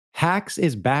Hacks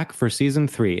is back for season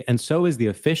 3, and so is the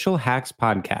official Hacks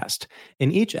podcast.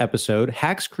 In each episode,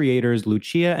 Hacks creators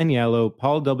Lucia Agnello,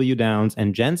 Paul W. Downs,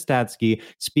 and Jen Statsky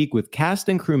speak with cast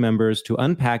and crew members to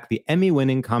unpack the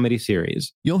Emmy-winning comedy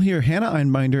series. You'll hear Hannah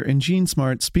Einbinder and Gene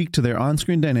Smart speak to their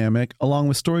on-screen dynamic, along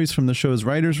with stories from the show's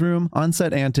writer's room,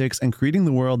 on-set antics, and creating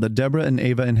the world that Deborah and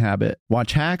Ava inhabit.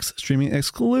 Watch Hacks, streaming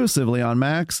exclusively on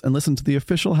Max, and listen to the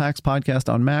official Hacks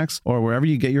podcast on Max or wherever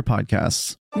you get your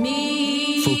podcasts.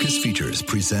 Focus Features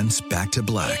presents Back to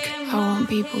Black. I want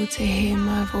people to hear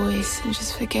my voice and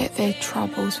just forget their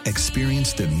troubles.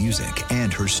 Experience the music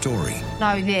and her story.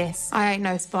 Know this, I ain't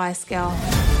no Spice Girl.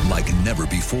 Like never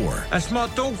before. That's my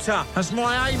daughter. That's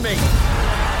my Amy.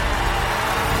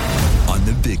 On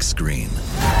the big screen.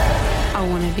 I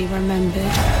want to be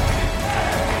remembered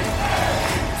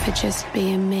for just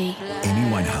being me. Amy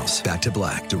Winehouse, Back to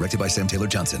Black, directed by Sam Taylor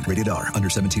Johnson. Rated R, under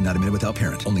 17, not a minute without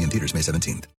parent. Only in theaters May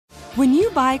 17th. When you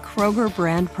buy Kroger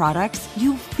brand products,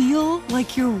 you feel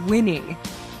like you're winning.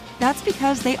 That's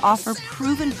because they offer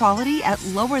proven quality at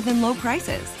lower than low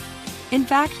prices. In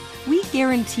fact, we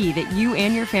guarantee that you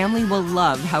and your family will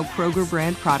love how Kroger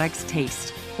brand products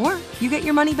taste, or you get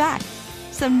your money back.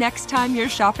 So next time you're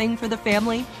shopping for the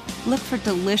family, look for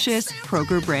delicious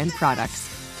Kroger brand products,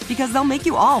 because they'll make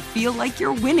you all feel like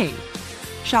you're winning.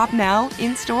 Shop now,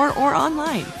 in-store, or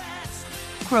online.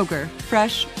 Kroger,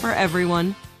 fresh for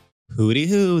everyone. Hooty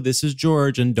hoo, this is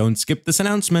George, and don't skip this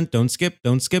announcement. Don't skip,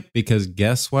 because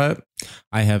guess what?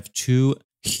 I have 2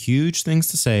 huge things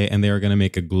to say, and they are going to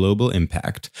make a global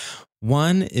impact.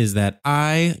 One is that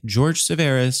I, George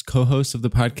Severus, co-host of the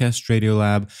podcast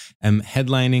Radiolab, am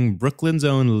headlining Brooklyn's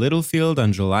own Littlefield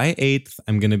on July 8th.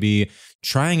 I'm going to be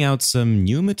trying out some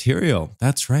new material.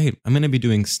 That's right. I'm going to be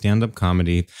doing stand-up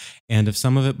comedy. And if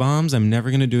some of it bombs, I'm never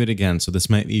going to do it again. So this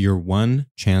might be your one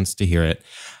chance to hear it.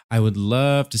 I would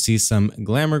love to see some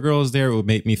glamour girls there. It would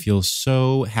make me feel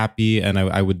so happy. And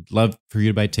I would love for you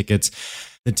to buy tickets.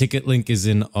 The ticket link is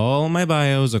in all my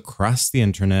bios across the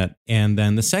internet. And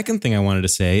then the second thing I wanted to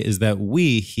say is that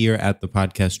we here at the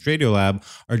Podcast Radiolab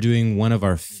are doing one of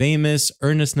our famous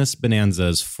earnestness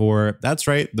bonanzas for, that's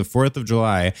right, the 4th of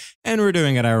July. And we're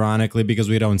doing it ironically because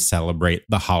we don't celebrate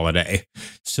the holiday.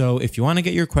 So if you want to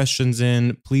get your questions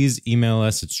in, please email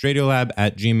us at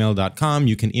radiolab@gmail.com.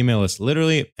 You can email us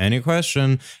literally any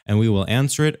question and we will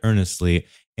answer it earnestly.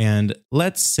 And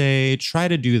let's say try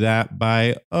to do that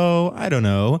by, I don't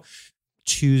know,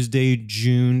 Tuesday,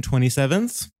 June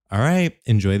 27th. All right.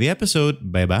 Enjoy the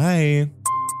episode. Bye-bye.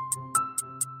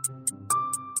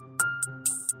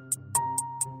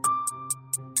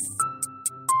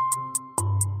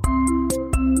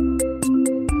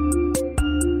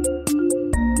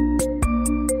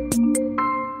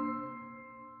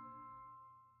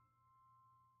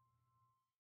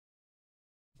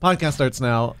 Podcast starts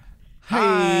now.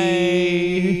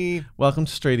 Hi. Welcome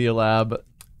to Radiolab.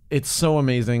 It's so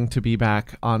amazing to be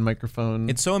back on microphone.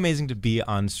 It's so amazing to be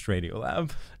on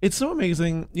Radiolab. It's so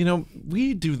amazing. You know,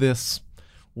 we do this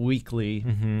weekly,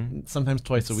 sometimes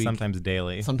twice a week. Sometimes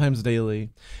daily.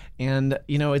 And,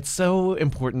 you know, it's so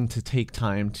important to take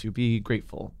time to be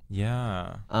grateful.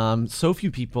 Yeah. So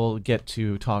few people get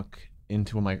to talk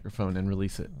into a microphone and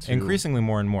release it. Increasingly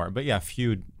more and more. But yeah,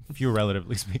 few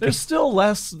relatively speaking. There's still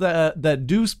less that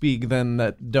do speak than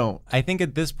that don't. I think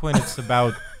at this point it's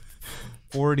about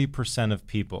 40% of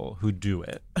people who do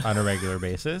it on a regular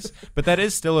basis, but that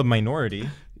is still a minority.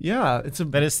 Yeah,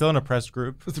 that is still an oppressed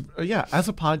group. Yeah, as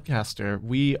a podcaster,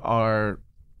 we are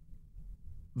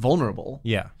vulnerable.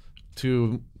 Yeah,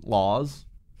 to laws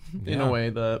in a way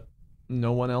that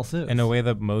no one else is. In a way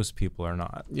that most people are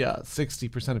not. Yeah,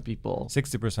 60% of people.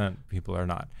 60% people are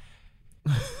not.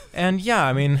 And yeah,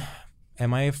 I mean,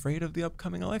 am I afraid of the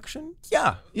upcoming election?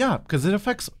 Yeah. Yeah, because it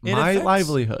affects my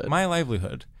livelihood. My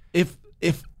livelihood. If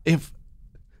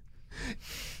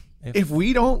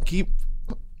we don't keep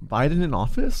Biden in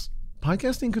office,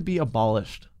 podcasting could be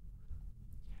abolished.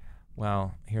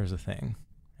 Well, here's the thing,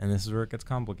 and this is where it gets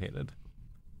complicated.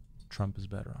 Trump is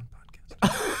better on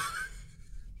podcasting.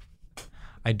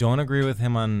 I don't agree with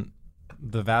him on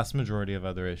the vast majority of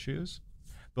other issues.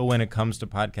 But when it comes to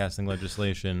podcasting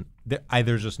legislation,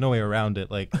 there's just no way around it.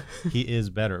 Like, he is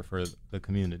better for the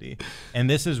community. And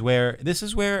this is where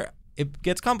it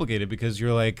gets complicated, because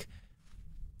you're like,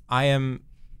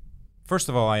 first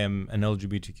of all, I am an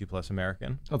LGBTQ plus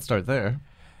American. Let's start there.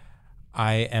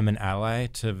 I am an ally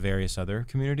to various other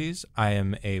communities. I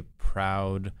am a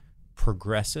proud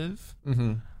progressive.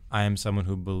 Mm-hmm. I am someone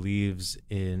who believes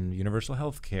in universal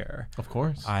health care. Of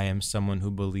course. I am someone who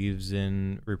believes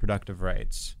in reproductive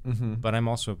rights. Mm-hmm. But I'm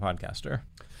also a podcaster.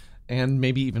 And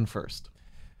maybe even first.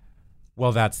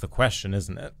 Well, that's the question,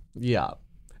 isn't it? Yeah.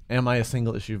 Am I a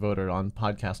single issue voter on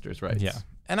podcasters' rights? Yeah.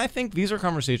 And I think these are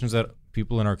conversations that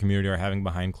people in our community are having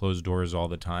behind closed doors all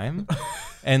the time.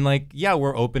 And like, yeah,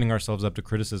 we're opening ourselves up to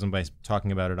criticism by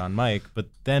talking about it on mic, but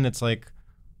then it's like,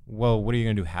 well, what are you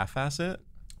going to do, half-ass it?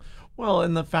 Well,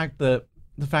 and the fact of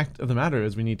the matter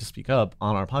is we need to speak up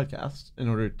on our podcast in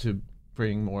order to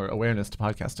bring more awareness to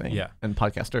podcasting and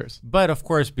podcasters. But of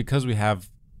course, because we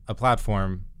have a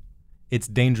platform, it's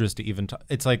dangerous to even talk.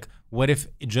 It's like, what if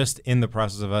just in the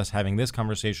process of us having this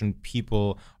conversation,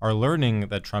 people are learning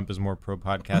that Trump is more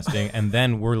pro-podcasting, and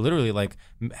then we're literally like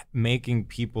making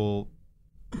people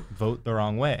vote the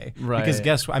wrong way. Right. Because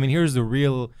guess what? I mean, here's the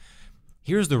real,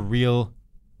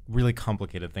 really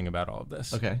complicated thing about all of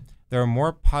this. Okay. There are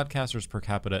more podcasters per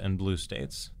capita in blue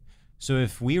states. So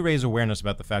if we raise awareness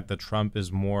about the fact that Trump is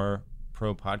more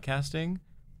pro-podcasting,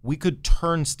 we could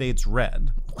turn states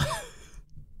red.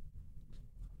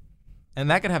 And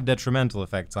that could have detrimental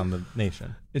effects on the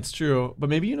nation. It's true. But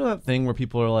maybe you know that thing where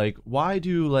people are like, why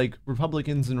do like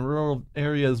Republicans in rural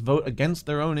areas vote against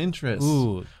their own interests?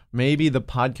 Ooh. Maybe the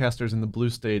podcasters in the blue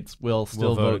states will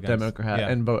still vote against,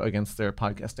 Democrat and vote against their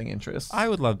podcasting interests. I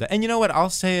would love that. And you know what? I'll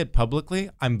say it publicly.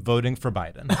 I'm voting for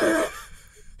Biden.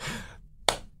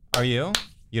 Are you?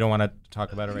 You don't want to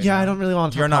talk about it right now? Yeah, I don't really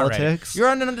want to talk politics. You're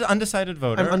an undecided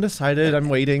voter. I'm undecided. I'm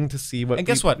waiting to see what. And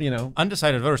guess what?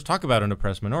 Undecided voters talk about an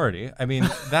oppressed minority. I mean,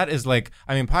 that is like,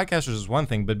 podcasters is one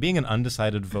thing, but being an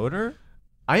undecided voter.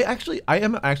 I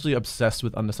am actually obsessed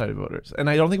with undecided voters, and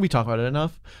I don't think we talk about it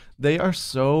enough. They are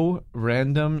so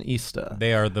randomista.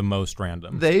 They are the most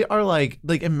random. They are like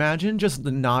imagine just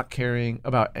not caring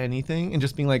about anything and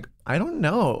just being like, I don't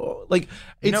know. Like, it's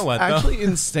you know what, actually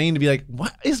insane to be like,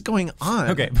 what is going on?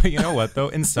 Okay, but you know what though?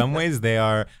 In some ways, they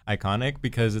are iconic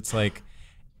because it's like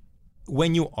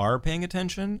when you are paying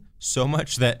attention so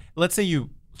much that, let's say you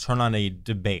turn on a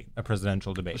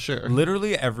presidential debate. Sure.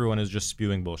 Literally everyone is just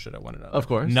spewing bullshit at one another. Of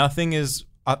course. Nothing is,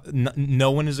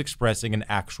 no one is expressing an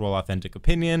actual authentic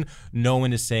opinion. No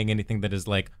one is saying anything that is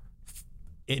like,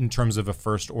 in terms of a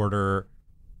first order,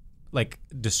 like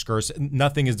discursive,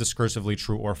 nothing is discursively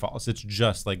true or false. It's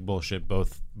just like bullshit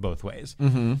both ways.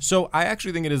 Mm-hmm. So I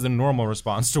actually think it is a normal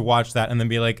response to watch that and then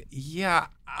be like, yeah,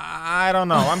 I don't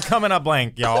know. I'm coming up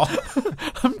blank, y'all.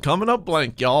 I'm coming up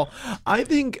blank, y'all. I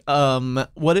think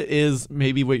what it is,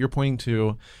 maybe what you're pointing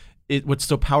to, what's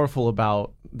so powerful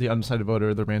about the undecided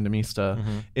voter, the randomista,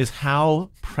 is how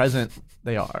present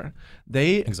they are.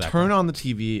 They turn on the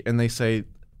TV and they say,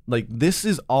 like, this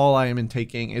is all I am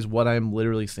taking is what I'm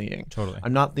literally seeing. Totally.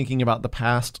 I'm not thinking about the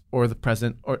past or the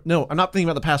present, I'm not thinking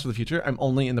about the past or the future. I'm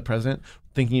only in the present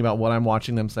thinking about what I'm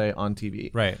watching them say on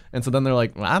TV. Right. And so then they're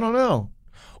like, well, I don't know.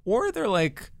 Or they're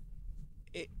like,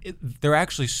 they're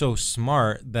actually so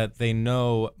smart that they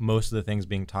know most of the things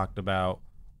being talked about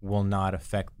will not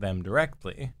affect them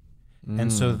directly.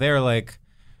 And so they're like,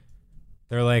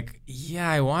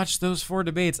 yeah, I watched those 4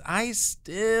 debates. I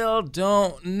still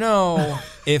don't know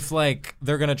if like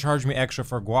they're going to charge me extra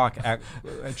for guac at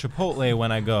Chipotle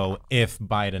when I go if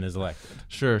Biden is elected.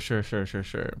 Sure.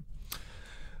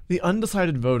 The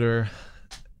undecided voter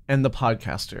and the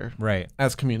podcaster, right,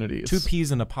 as communities. 2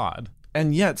 peas in a pod.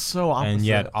 And yet so opposite. And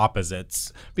yet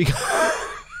opposites.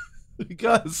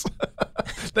 Because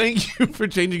thank you for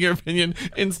changing your opinion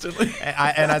instantly.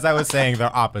 And as I was saying,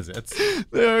 they're opposites.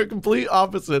 They're complete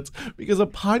opposites because a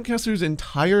podcaster's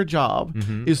entire job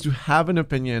is to have an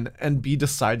opinion and be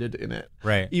decided in it.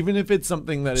 Right. Even if it's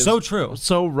something that is so true,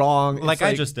 so wrong. Like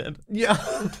I just did. Yeah.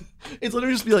 It's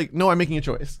literally just be like, no, I'm making a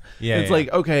choice. Yeah. It's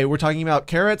like, okay, we're talking about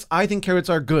carrots. I think carrots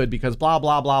are good because blah,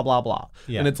 blah, blah, blah, blah.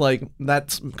 Yeah. And it's like,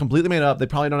 that's completely made up. They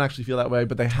probably don't actually feel that way,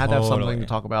 but they had to have something to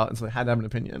talk about. And so they had to have an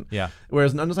opinion. Yeah.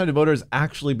 Whereas an undecided voter is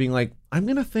actually being like, I'm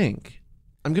going to think,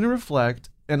 I'm going to reflect,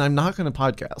 and I'm not going to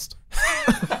podcast.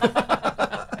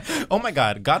 Oh my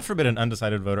God. God forbid an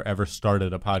undecided voter ever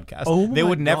started a podcast. Oh they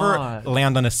would my never God.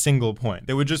 land on a single point.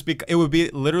 They would just be, it would be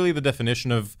literally the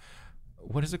definition of,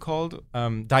 what is it called?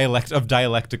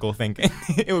 Dialectical thinking.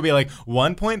 It would be like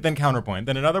one point, then counterpoint,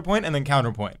 then another point, and then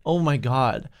counterpoint. Oh my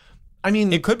God. I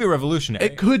mean, It could be revolutionary.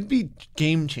 it could be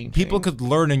game changing. People could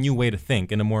learn a new way to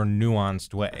think in a more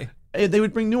nuanced way. They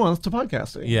would bring nuance to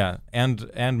podcasting. Yeah, and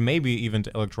maybe even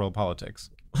to electoral politics.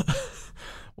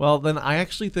 Well, then I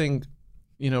actually think,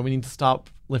 we need to stop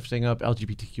lifting up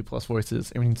LGBTQ plus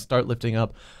voices, and we need to start lifting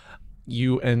up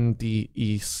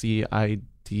UNDECIDED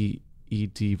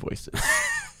voices.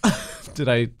 Did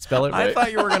I spell it right? I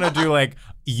thought you were going to do like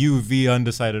UV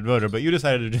undecided voter, but you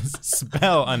decided to just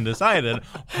spell undecided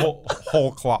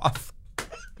whole cloth.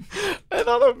 I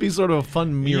thought that would be sort of a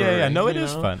fun mirror. Yeah, no, it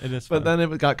is fun. It is fun. But then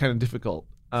it got kind of difficult.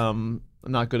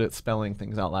 not good at spelling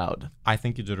things out loud. I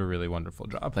think you did a really wonderful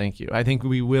job. Thank you. I think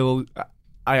we will.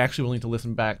 I actually will need to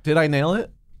listen back. Did I nail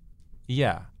it?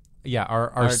 Yeah.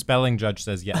 Our spelling judge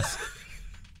says yes.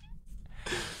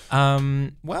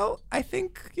 Well, I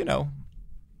think,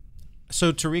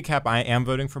 so to recap, I am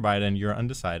voting for Biden. You're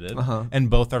undecided. And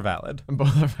both are valid.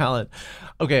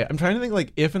 Okay, I'm trying to think,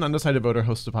 like, if an undecided voter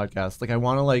hosts a podcast, like, I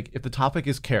want to, like, if the topic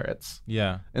is carrots.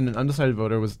 Yeah. And an undecided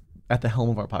voter was at the helm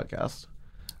of our podcast.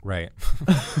 Right.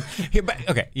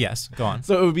 Okay, yes, go on.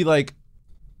 So it would be like,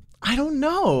 I don't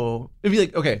know. It'd be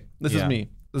like, okay, this is me.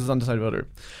 This is undecided voter.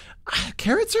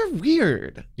 Carrots are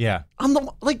weird. Yeah.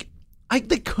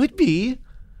 They could be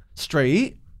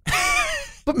straight.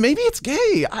 But maybe it's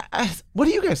gay. What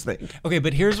do you guys think? Okay,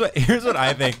 but here's what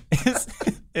I think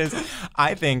is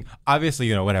I think,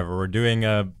 obviously, whatever, we're doing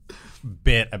a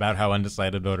bit about how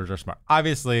undecided voters are smart.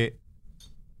 Obviously,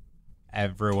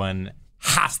 everyone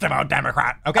has to vote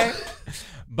Democrat, okay?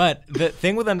 But the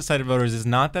thing with undecided voters is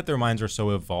not that their minds are so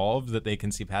evolved that they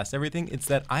can see past everything. It's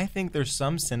that I think there's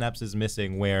some synapses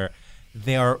missing where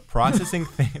they are processing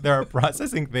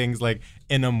things like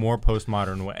in a more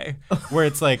postmodern way, where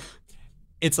it's like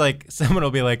someone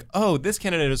will be like, oh, this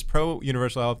candidate is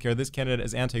pro-universal healthcare, this candidate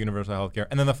is anti-universal healthcare.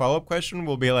 And then the follow-up question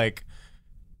will be like,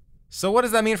 so what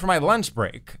does that mean for my lunch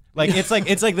break? Like, it's like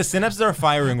the synapses are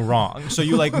firing wrong. So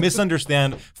you like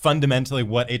misunderstand fundamentally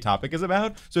what a topic is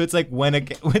about. So it's like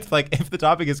if the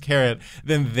topic is carrot,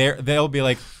 then they'll be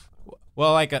like,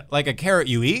 well, like a carrot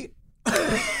you eat.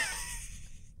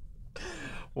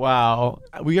 Wow,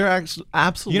 we are actually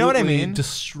absolutely, you know what I mean?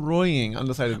 Destroying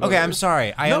undecided voters. Okay, I'm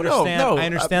sorry. I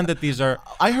understand that these are.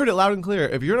 I heard it loud and clear.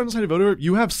 If you're an undecided voter,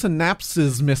 you have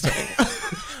synapses missing.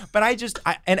 But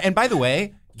and by the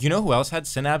way, you know who else had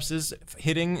synapses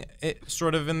hitting it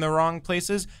sort of in the wrong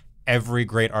places? Every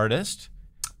great artist.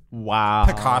 Wow.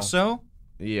 Picasso.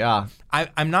 Yeah.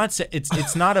 I'm not saying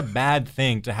it's not a bad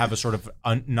thing to have a sort of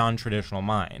non-traditional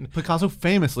mind. Picasso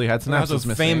famously had synapses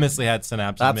missing.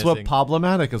 That's what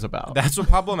problematic is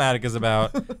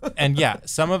about. And yeah,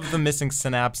 some of the missing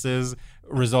synapses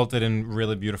resulted in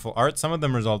really beautiful art. Some of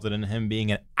them resulted in him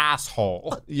being an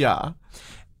asshole. Yeah.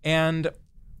 And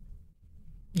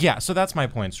yeah, so that's my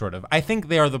point, sort of. I think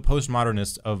they are the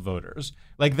postmodernists of voters.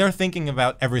 Like, they're thinking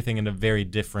about everything in a very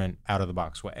different,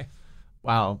 out-of-the-box way.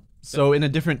 Wow. So in a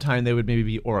different time, they would maybe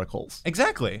be oracles.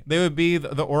 Exactly. They would be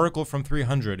the Oracle from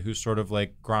 300, who's sort of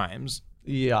like Grimes.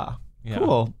 Yeah.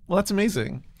 Cool. Well, that's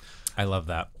amazing. I love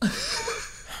that.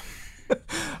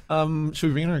 Should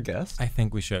we bring in our guest? I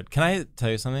think we should. Can I tell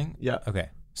you something? Yeah. Okay.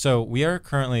 So we are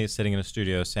currently sitting in a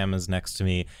studio. Sam is next to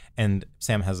me, and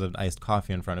Sam has an iced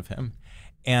coffee in front of him.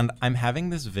 And I'm having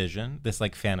this vision, this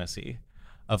like fantasy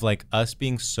of like us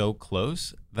being so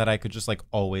close that I could just like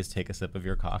always take a sip of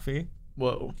your coffee.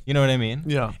 Whoa. You know what I mean?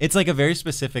 Yeah. It's like a very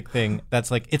specific thing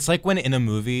that's like, it's like when in a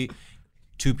movie,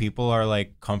 two people are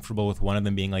like comfortable with one of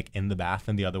them being like in the bath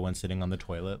and the other one sitting on the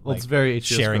toilet. Well, like, it's very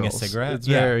sharing girls. A cigarette. It's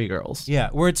very girls. Yeah.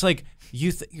 Where it's like,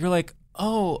 you're like,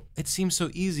 oh, it seems so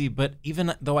easy. But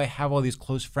even though I have all these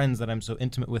close friends that I'm so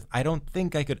intimate with, I don't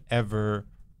think I could ever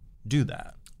do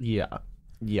that. Yeah.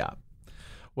 Yeah.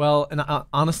 Well, and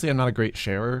honestly, I'm not a great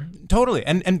sharer. Totally.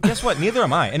 And guess what? Neither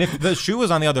am I. And if the shoe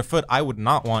was on the other foot, I would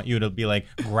not want you to be like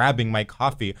grabbing my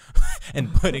coffee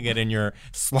and putting it in your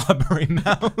slobbery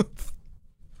mouth.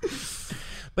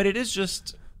 But it is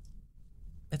just,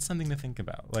 it's something to think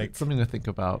about. Like, it's something to think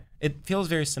about. It feels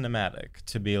very cinematic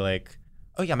to be like,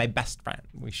 oh yeah, my best friend.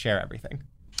 We share everything.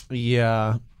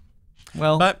 Yeah.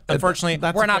 Well, but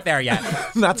unfortunately, we're not there yet.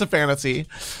 That's a fantasy.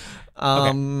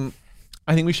 Okay.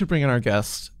 I think we should bring in our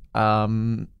guest.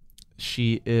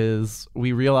 She is,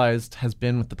 we realized, has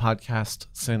been with the podcast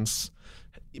since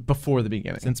before the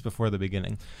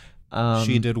beginning.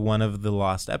 She did one of the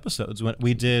lost episodes. When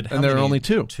we did, and there are only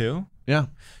two. Two? Yeah.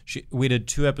 We did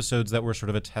 2 episodes that were sort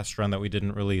of a test run that we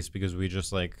didn't release because we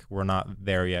just like were not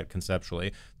there yet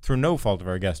conceptually, through no fault of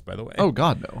our guest, by the way. Oh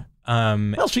God, no.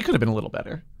 Well, she could have been a little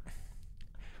better.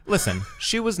 Listen,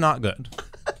 she was not good,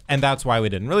 and that's why we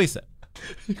didn't release it.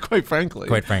 Quite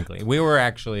frankly. We were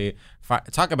actually,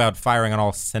 talk about firing on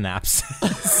all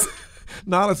synapses.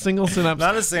 Not a single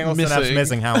synapse synapse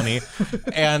missing, Howney.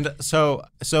 And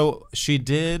so she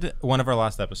did one of our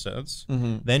last episodes.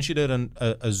 Mm-hmm. Then she did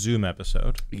a Zoom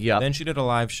episode. Yeah. Then she did a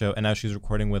live show, and now she's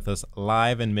recording with us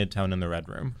live in Midtown in the Red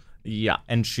Room. Yeah.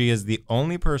 And she is the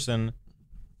only person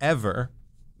ever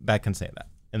that can say that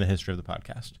in the history of the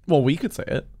podcast. Well, we could say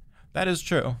it. That is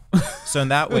true. So in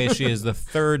that way, she is the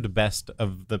third best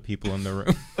of the people in the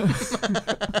room.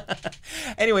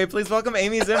 Anyway, please welcome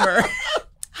Amy Zimmer.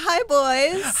 Hi. Hi,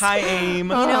 boys. Hi, Aim. You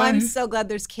know, I'm so glad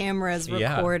there's cameras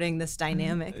recording this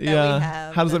dynamic that we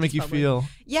have. How does that make you feel?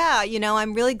 Yeah, you know,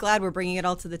 I'm really glad we're bringing it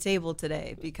all to the table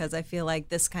today because I feel like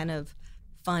this kind of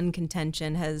fun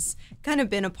contention has kind of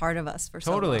been a part of us for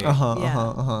so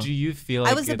long. Do you feel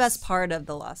like I was the best part of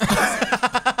the last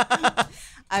episode.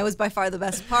 I was by far the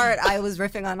best part. I was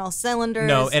riffing on all cylinders.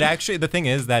 No, it actually, the thing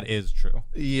is, that is true.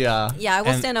 Yeah. Yeah, I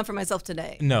will stand up for myself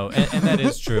today. No, and that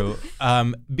is true.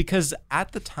 Because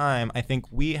at the time, I think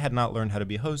we had not learned how to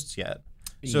be hosts yet.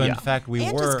 So in fact, we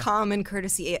and were... just common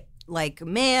courtesy, like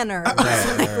manner,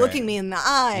 like looking me in the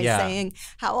eye, saying,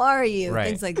 how are you?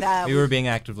 Things like that. We were being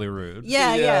actively rude.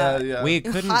 Yeah. We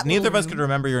couldn't, neither of us could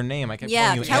remember your name. I kept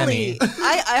calling you Kelly. Annie.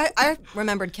 I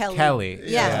remembered Kelly. Kelly.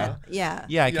 Yeah,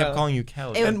 I kept calling you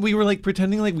Kelly. And we were like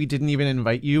pretending like we didn't even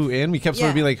invite you in. We kept sort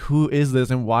of being like, who is this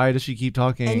and why does she keep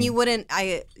talking? And you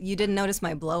didn't notice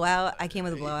my blowout. I came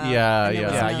with a blowout.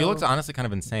 Yeah. You looked honestly kind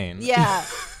of insane.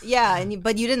 Yeah,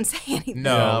 but you didn't say anything.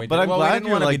 No, but I'm glad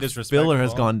your like filler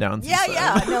has gone down.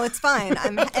 Yeah. No, it's fine.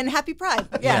 And happy Pride.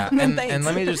 Yeah. And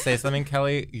let me just say something,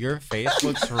 Kelly. Your face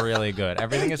looks really good.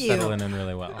 Everything is settling in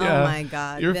really well. Oh my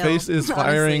God. Your Bill, face is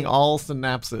firing honestly. all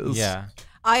synapses. Yeah.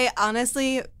 I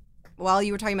honestly, while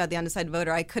you were talking about the undecided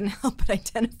voter, I couldn't help but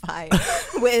identify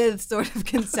with sort of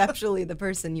conceptually the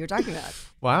person you were talking about.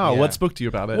 Wow. Yeah. What spoke to you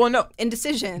about it? Well, no.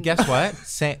 Indecision. Guess what?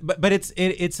 but it's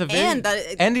a very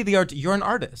Andy the art. You're an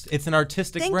artist. It's an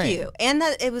artistic brain. Thank you. And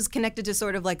that it was connected to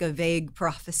sort of like a vague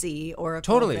prophecy or a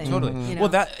Totally. You know?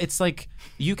 Well, it's like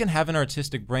you can have an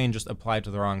artistic brain just applied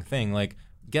to the wrong thing. Like,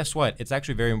 guess what? It's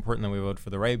actually very important that we vote for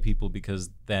the right people because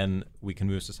then we can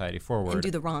move society forward and do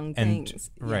the wrong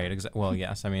things. Right. Well,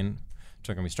 yes. I mean,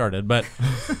 don't get me started, but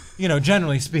you know,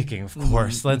 generally speaking, of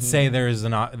course, let's say there is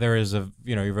a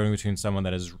you're voting between someone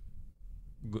that is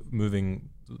moving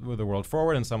the world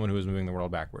forward and someone who is moving the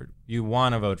world backward. You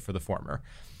want to vote for the former.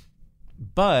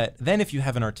 But then if you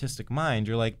have an artistic mind,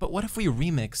 you're like, but what if we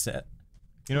remix it?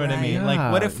 You know what I mean? Yeah,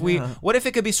 like, what if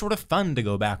it could be sort of fun to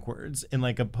go backwards in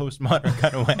like a postmodern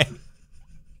kind of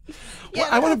way? Well,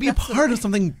 I want to be a part of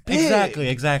something big.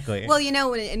 Exactly. Well, you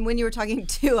know, and when you were talking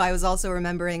too, I was also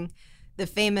remembering the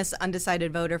famous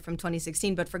undecided voter from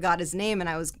 2016, but forgot his name, and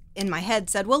I was in my head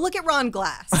said, "Well, look at Ron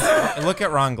Glass." Look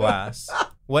at Ron Glass.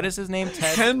 What is his name?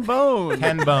 Ken Bone.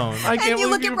 Ken Bone. And you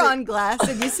look at Ron Glass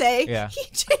and you say, Yeah. he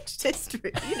changed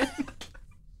history. You know?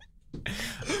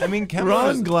 I mean,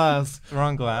 Ron Glass.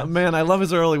 Ron Glass. Man, I love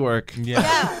his early work.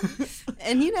 Yeah.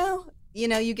 And you know,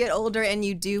 you get older and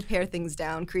you do pare things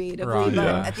down creatively, Right. but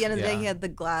Yeah. at the end of the day, he had the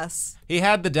Glass. He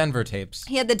had the Denver tapes.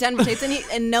 He had the Denver tapes,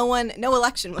 and no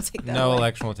election will take that No away.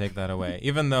 election will take that away,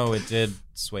 even though it did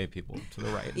sway people to the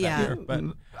right. Yeah. That year. But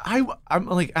I'm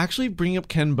like, actually bringing up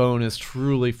Ken Bone is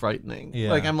truly frightening. yeah.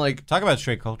 Like, I'm like, talk about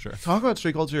straight culture. talk about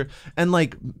straight culture and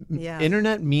like Yeah.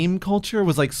 internet meme culture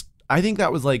was like, I think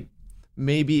that was like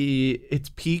maybe its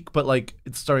peak, but like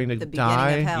it's starting to The die.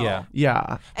 beginning of hell. Yeah.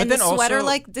 Yeah. And But the then sweater,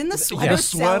 also- didn't the sweater, The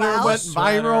sell sweater out? went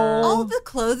viral. All the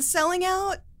clothes selling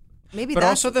out? Maybe But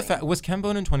that's also the fact, was Ken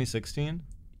Bone in 2016?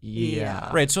 Yeah.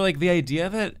 Right. So like the idea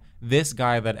that this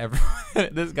guy that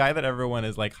everyone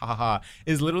is like, haha,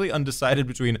 is literally undecided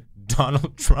between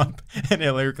Donald Trump and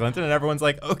Hillary Clinton, and everyone's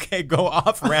like, okay, go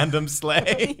off, random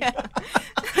slay.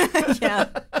 Yeah.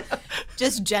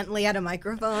 Just gently at a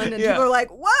microphone, and Yeah. people are like,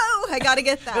 whoa, I gotta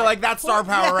get that. They're like, that's star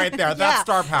power right there. That's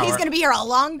star power. He's gonna be here a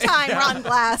long time, Ron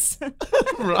Glass.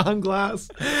 Ron Glass.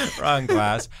 Ron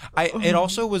Glass. It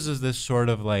also was this sort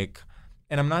of like,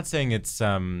 and I'm not saying it's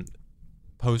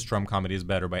post-Trump comedy is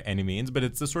better by any means, but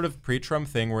it's the sort of pre-Trump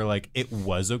thing where like it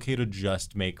was okay to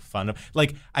just make fun of.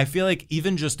 Like I feel like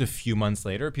even just a few months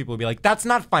later, people would be like, "That's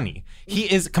not funny. He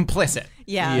is complicit."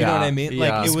 Yeah. You know what I mean? Yeah.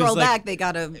 Like it Scroll was like, back, they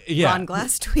got a Yeah. Ron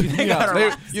Glass tweet. They got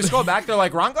a you scroll back, they're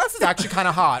like, Ron Glass is actually kind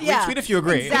of hot. Yeah. Retweet if you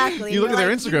agree. Exactly. You look at their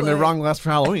Instagram, they're Ron Glass for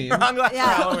Halloween. Ron Glass for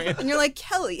Yeah. Halloween. And you're like,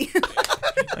 Kelly.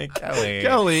 Like, Kelly.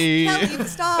 Kelly,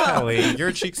 stop. Kelly,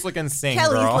 your cheeks look insane,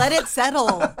 Kelly, girl. let it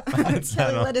settle. Kelly,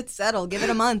 settle. let it settle. Give it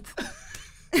a month.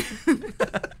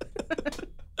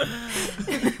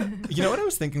 You know what I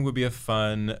was thinking would be a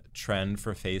fun trend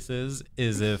for faces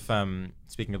is if,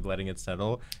 speaking of letting it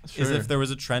settle, is Sure. if there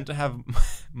was a trend to have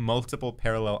multiple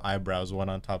parallel eyebrows, one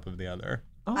on top of the other.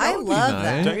 Oh, I that would be love nice.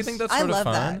 that. Don't you think that's I sort of love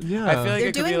fun? that. Yeah. I feel like They're it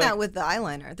could doing be that like, with the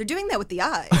eyeliner. They're doing that with the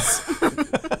eyes.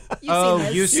 You've Oh, seen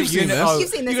this. you see- You've seen this? oh, You've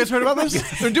seen this. You guys heard about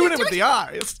this? They're doing it with the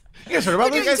eyes. You guys heard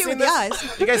about They're this? doing it with the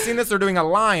eyes. You guys seen this? They're doing a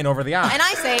line over the eye. And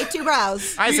I say 2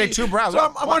 brows. I say 2 brows.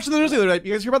 So I'm watching the news the other night.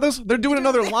 You guys hear about this? They're doing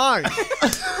another line.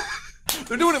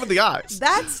 They're doing it with the eyes.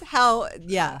 That's how,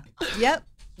 yeah. Yep.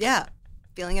 Yeah.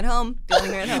 feeling at home.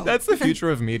 Feeling at home. That's the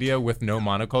future of media with no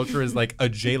monoculture, is like a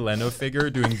Jay Leno figure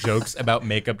doing jokes about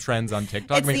makeup trends on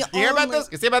TikTok. It's You hear about this?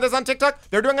 You see about this on TikTok?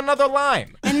 They're doing another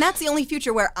line. And that's the only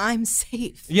future where I'm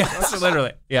safe. Yeah,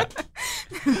 literally. Yeah.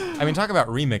 I mean, talk about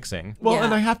remixing. Well, Yeah.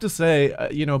 and I have to say,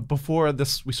 before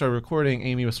we started recording,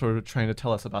 Amy was sort of trying to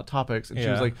tell us about topics, and she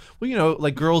was Yeah. like, well,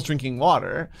 like girls drinking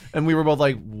water, and we were both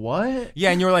like, what? Yeah,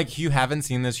 and you were like, you haven't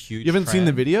seen this huge You haven't seen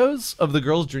the trend. videos of the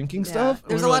girls drinking Yeah. stuff?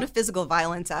 There's And a we were lot like, of physical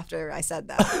violence after I said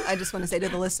that. I just want to say to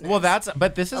the listeners. Well,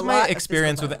 but this is A my lot of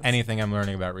experience physical with violence. anything I'm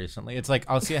learning about recently. It's like,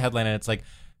 I'll see a headline and it's like,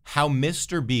 how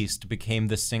Mr. Beast became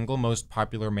the single most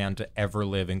popular man to ever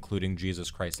live, including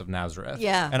Jesus Christ of Nazareth.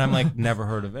 Yeah. And I'm like, never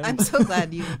heard of him. I'm so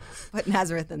glad you put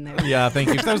Nazareth in there. Yeah, thank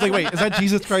you. 'Cause I was like, wait, is that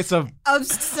Jesus Christ of... Of Of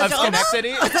Sedona?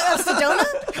 Schenectady? Of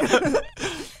Sedona?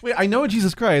 Wait, I know a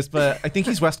Jesus Christ, but I think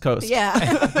he's West Coast. Yeah.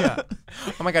 Yeah.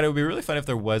 Oh my God, it would be really fun if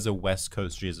there was a West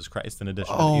Coast Jesus Christ in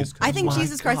addition to Oh, the East Coast. I think my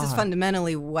Jesus Christ is God.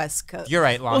 fundamentally West Coast. You're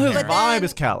right, long Well, his hair. But vibe then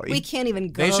is Cali. We can't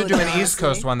even go They should do there, an East honestly.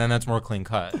 Coast one, then that's more clean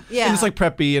cut. Yeah. And it's like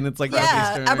preppy, and it's like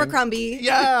yeah, Eastern. Abercrombie.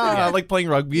 Yeah, like playing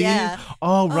rugby. Yeah.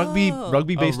 Oh, rugby Oh.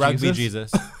 based Rugby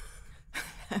Jesus. Jesus.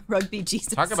 Rugby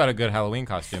Jesus. Talk about a good Halloween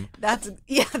costume. That's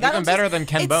Even better than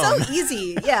Ken it's Bone. It's so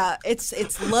easy. Yeah,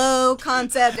 it's low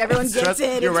concept. Everyone gets Just-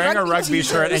 it. you're It's wearing a rugby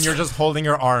Jesus. shirt and you're just holding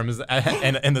your arms in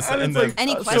And the it's like,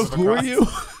 Any so questions? who are you?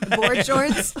 board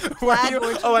shorts. Who are Plaid you?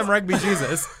 board shorts. Oh, I'm Rugby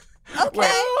Jesus. Okay. Wait,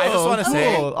 I just want to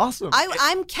say, Cool. Awesome.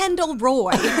 I'm Kendall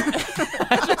Roy.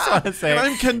 I just want to and say,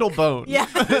 I'm Kendall Bone. Yeah.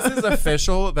 this is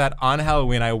official that on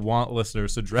Halloween I want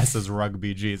listeners to dress as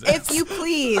Rugby Jesus. If you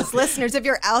please, listeners, if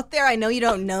you're out there, I know you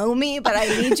don't know me, but I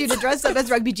need you to dress up as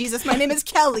Rugby Jesus. My name is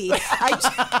Kelly.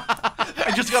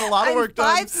 I just got a lot of I'm work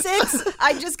done. 5'6".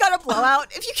 I just got a blowout.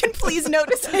 If you can please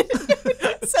notice it. It would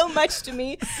mean so much to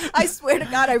me. I swear to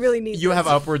God, I really need you this. have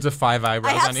upwards of 5 I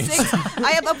eyebrows have on each 6. side.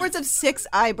 I have upwards of 6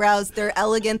 eyebrows. They're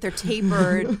elegant. They're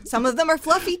tapered. Some of them are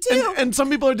fluffy too. And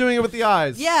some people are doing it with the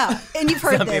eyes. Yeah, and you've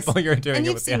heard Some this. people you're doing and it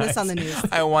you've with seen the this on the eyes.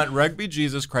 news. I want Rugby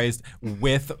Jesus Christ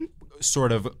with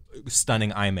sort of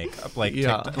stunning eye makeup, like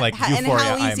Yeah. like And Euphoria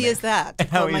how eye easy makeup. is that? To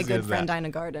And how quote my easy good is friend that? Dinah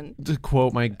Garden. To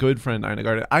quote my good friend Ina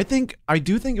Garden, I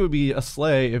do think it would be a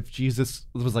sleigh if Jesus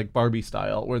was like Barbie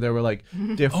style, where there were like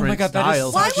different Oh my God, that is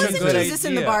styles. Why Such a wasn't good Jesus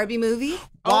in the idea. Barbie movie?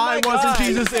 Why Oh my wasn't God.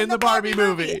 Jesus in the Barbie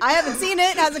movie? I haven't seen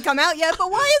it. It hasn't come out yet. But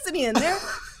why isn't he in there?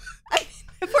 I mean,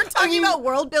 if we're talking about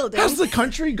world building, Has the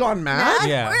country gone mad? Matt,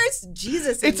 Yeah. where's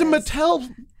Jesus? In It's a this? Mattel.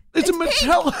 It's a pink.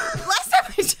 Mattel. Last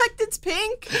time I checked, it's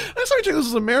pink, That's why I checked this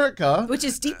was America. which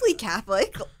is deeply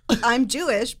Catholic. I'm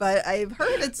Jewish, but I've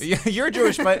heard it's. Yeah, you're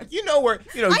Jewish, but you know where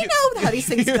I know how these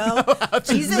things you go. know how these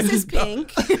Jesus is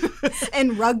pink,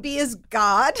 and rugby is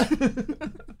God.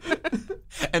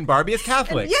 And Barbie is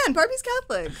Catholic. Yeah, and Barbie's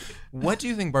Catholic. What do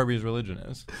you think Barbie's religion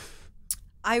is?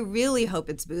 I really hope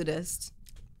it's Buddhist.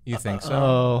 You think so?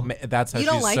 Oh. That's how You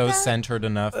don't she's like so that? centered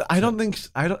enough. I don't think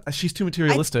she's too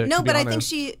materialistic. No, to be but I think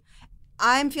honest.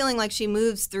 I'm feeling like she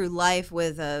moves through life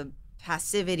with a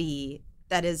passivity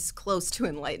that is close to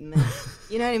enlightenment.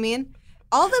 You know what I mean?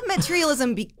 All the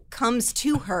materialism comes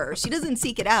to her. She doesn't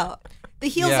seek it out. The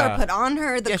heels Yeah. are put on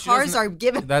her. The Yeah, she cars doesn't- are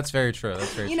given. That's very true.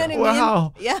 That's very You know true. what I mean?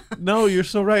 Wow. Yeah. No, you're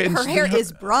so right. And Her she- hair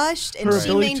is brushed, and her she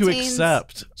ability to maintains.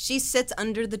 accept. She sits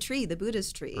under the tree, the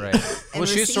Buddhist tree. Right. and Well,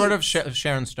 she's sort of receives.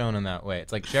 Sharon Stone in that way.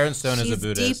 It's like Sharon Stone She's is a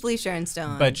Buddhist. deeply Sharon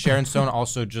Stone. But Sharon Stone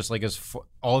also just like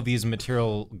all these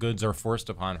material goods are forced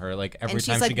upon her. Like every And she's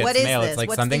time like, she gets "What is mail, this? it's like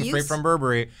What's the something free use?" from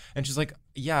Burberry, and she's like,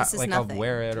 "Yeah, This is like nothing. I'll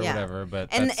wear it or Yeah. whatever." But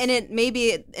and that's- it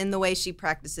maybe in the way she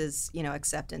practices,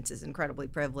 acceptance is incredibly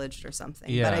privileged or something.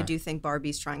 Yeah. But I do think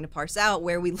Barbie's trying to parse out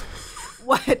where we,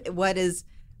 what is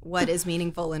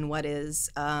meaningful and what is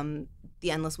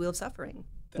the endless wheel of suffering.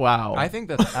 Wow. I think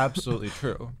that's absolutely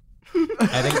true.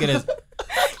 I think it is.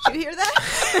 Did you hear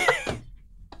that?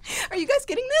 Are you guys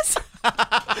getting this?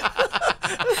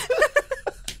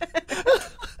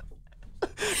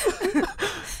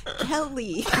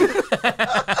 Kelly,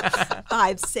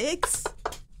 5'6",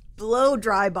 blow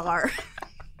dry bar.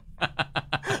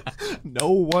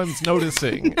 no one's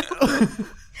noticing.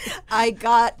 I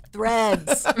got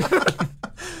threads.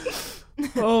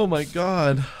 Oh my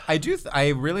God. I do. I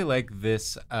really like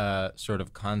this sort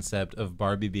of concept of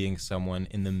Barbie being someone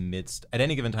in the midst, at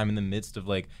any given time, in the midst of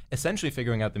like essentially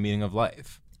figuring out the meaning of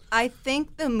life. I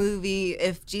think the movie,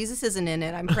 if Jesus isn't in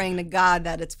it, I'm praying to God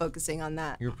that it's focusing on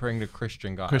that. You're praying to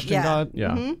Christian God. Christian Yeah. God?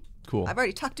 Yeah. Mhm. Cool. I've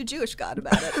already talked to Jewish God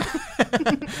about it.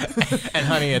 And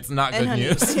honey, it's not And good honey,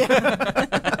 news.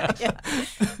 Yeah.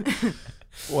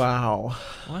 Wow.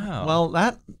 Wow. Well,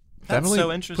 that definitely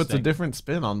so interesting. puts a different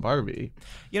spin on Barbie.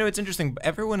 You know, it's interesting.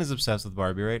 Everyone is obsessed with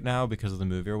Barbie right now because of the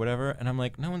movie or whatever, and I'm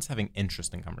like, no one's having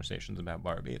interesting conversations about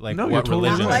Barbie. Like, No, what you're totally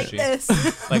religion right. is she?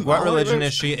 This. Like, what Not like religion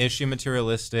this. is she? Is she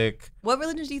materialistic? What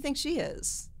religion do you think she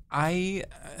is? I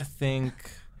think.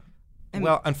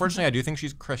 Well, unfortunately, I do think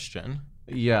she's Christian.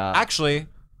 Yeah. Actually,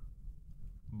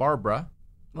 Barbara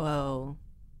Whoa.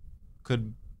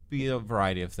 could be a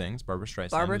variety of things. Barbara Streisand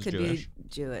Barbara is could Jewish. be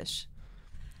Jewish.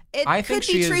 It I could think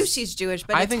be she true is- she's Jewish,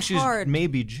 but I it's think she's hard.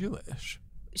 maybe Jewish.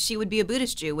 She would be a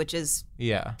Buddhist Jew, which is,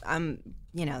 Yeah.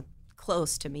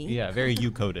 close to me. Yeah, very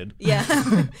you-coded. Yeah.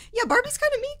 Yeah, Barbie's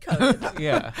kind of me-coded.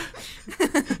 Yeah.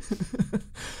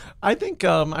 I think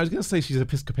I was going to say she's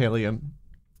Episcopalian.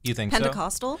 You think so?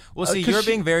 Pentecostal? Well, see, 'cause you're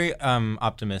she- being very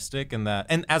optimistic in that,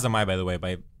 and as am I, by the way,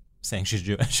 by saying she's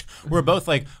Jewish. We're both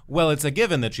like, well, it's a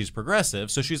given that she's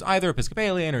progressive, so she's either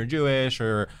Episcopalian or Jewish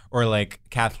or like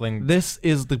Catholic. This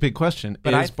is the big question.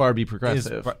 But is Barbie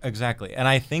progressive? Exactly, and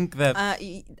I think that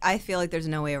I feel like there's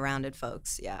no way around it,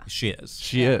 folks. Yeah. she is.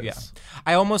 She is. Yeah,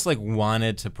 I almost like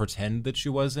wanted to pretend that she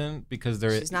wasn't because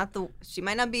there She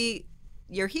might not be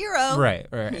your hero. right,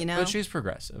 You know? but she's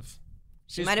progressive.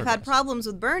 She might have had problems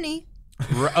with Bernie.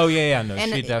 Oh yeah, no,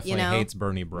 And, she you definitely know, hates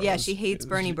Bernie Bros. Yeah, she hates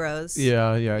Bernie Bros.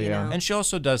 Yeah. You know? And she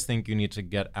also does think you need to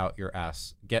get out your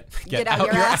ass. Get Get out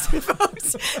your ass,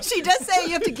 folks. She does say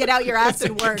you have to get out your ass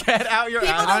and work. Get out your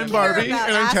People ass. don't I'm care Barbie, about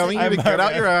and I'm ass telling you and to work. get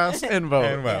out your ass and vote.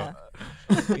 And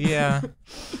vote. Yeah.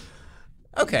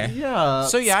 Okay. Yeah.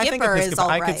 So yeah, I think Skipper is all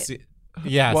I could right. see.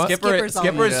 Yeah, What? Skipper's all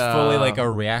Skipper is right. fully Yeah. like a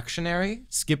reactionary.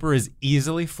 Skipper is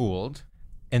easily fooled,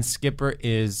 and Skipper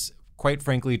is quite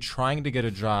frankly trying to get a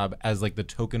job as like the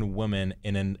token woman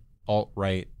in an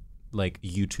alt-right like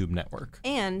YouTube network.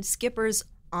 And Skipper's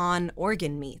on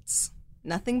organ meats.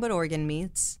 Nothing but organ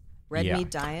meats. Red Yeah. meat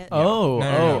diet. Oh,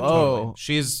 No, oh.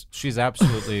 totally. She's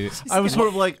absolutely. I was sort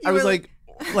of like, I was were like,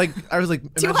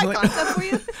 Too imagine, high like- concept for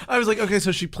you? I was like, okay,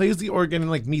 so she plays the organ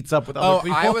and like meets up with Oh, other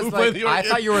people. I was who play like, the I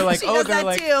organ. thought you were like, She oh, does they're that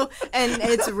like. too, and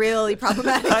it's really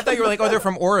problematic. I thought you were like, oh, they're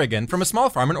from Oregon, from a small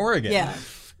farm in Oregon. Yeah.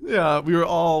 Yeah, we were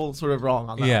all sort of wrong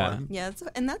on that Yeah. one. Yeah,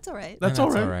 and that's all right. That's And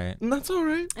all that's right. all right. And that's all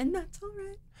right. And that's all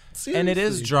right. And it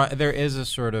is Seriously. there is a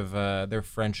sort of their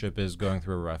friendship is going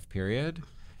through a rough period.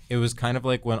 It was kind of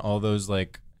like when all those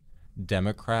like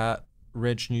Democrat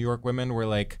rich New York women were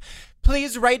like,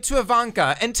 please write to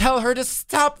Ivanka and tell her to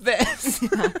stop this.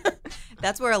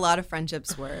 That's where a lot of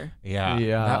friendships were Yeah,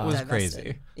 Yeah. that was divested.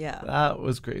 crazy. Yeah. That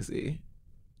was crazy.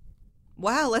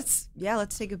 Wow, let's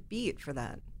take a beat for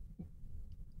that.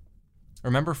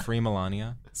 Remember Free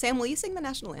Melania? Sam, will you sing the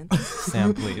national anthem?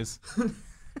 Sam, please.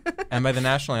 And by the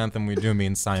national anthem, we do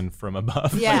mean Sign from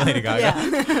Above Yeah. by Lady Gaga.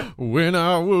 Yeah. When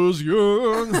I was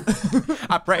young.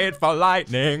 I prayed for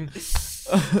lightning.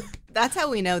 That's how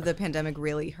we know the pandemic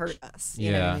really hurt us.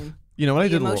 You know what I Yeah. mean? You know what I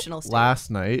The did emotional state. last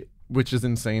night, which is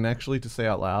insane actually to say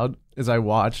out loud, is I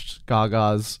watched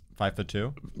Gaga's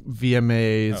 5'2".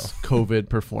 VMA's COVID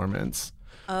performance.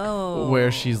 Oh.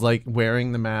 Where she's like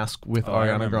wearing the mask with Oh, I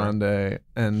Ariana remember. Grande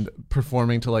and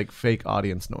performing to like fake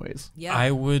audience noise. Yeah.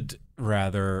 I would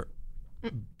rather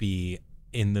be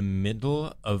in the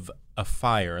middle of a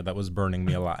fire that was burning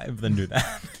me alive than do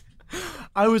that.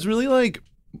 I was really like,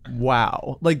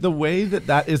 wow. Like the way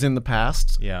that is in the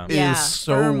past Yeah. yeah, is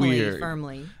so firmly, weird.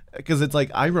 Firmly. Because it's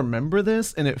like, I remember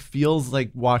this and it feels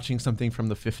like watching something from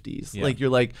the 50s. Yeah. Like you're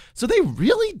like, so they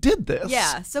really did this?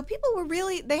 Yeah. So people were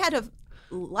really, they had to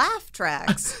laugh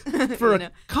tracks For you a know?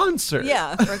 concert.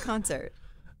 Yeah, for a concert.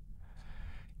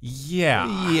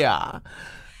 Yeah. Yeah.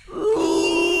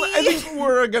 Ooh, I think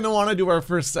we're going to want to do our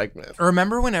first segment.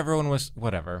 Remember when everyone was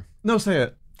whatever? No, say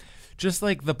it. Just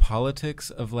like the politics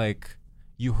of like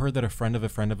you heard that a friend of a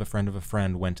friend of a friend of a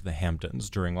friend went to the Hamptons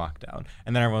during lockdown.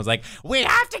 And then everyone was like, we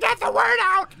have to get the word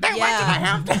out. They went to the Yeah.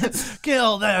 Hamptons.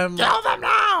 Kill them. Kill them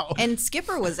now. And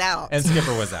Skipper was out. And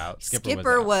Skipper was out.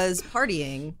 Skipper out. was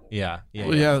partying. Yeah, yeah,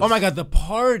 Well, yeah. yeah. Oh my God, the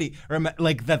party.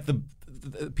 Like that the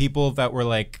people that were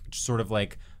like sort of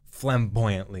like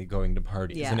flamboyantly going to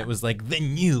parties. Yeah. And it was like the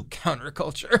new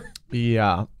counterculture.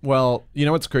 Yeah. Well, you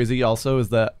know what's crazy also is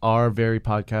that our very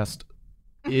podcast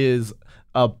is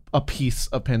a piece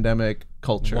of pandemic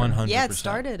culture. 100%. Yeah, it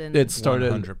started in. It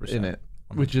started 100%. in it,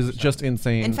 which is just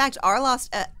insane. in fact, our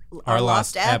lost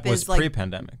ep was is like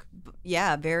pre-pandemic.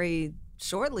 yeah, very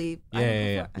shortly. I Yeah, don't know, yeah,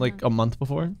 yeah. before- I like don't a month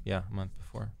before. Yeah, a month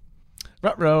before.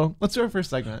 Ruh-roh. Let's do our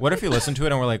first segment. What if you listen to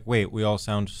it and we're like, wait, we all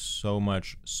sound so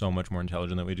much more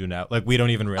intelligent than we do now. Like we don't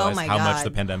even realize my how much God.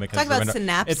 the pandemic Talk has about ruined.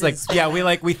 synapses. It's like, yeah,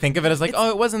 we think of it as like,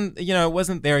 it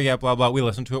wasn't there yet, blah, blah. We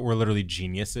listen to it, we're literally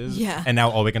geniuses. Yeah. And now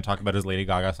all we can talk about is Lady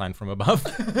Gaga Sign from Above.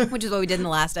 Which is what we did in the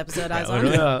last episode I was on.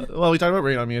 literally. Well, we talked about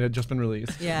Rain on Me. It had just been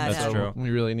released. Yeah, That's no. true.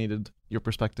 We really needed your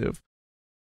perspective.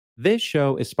 This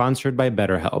show is sponsored by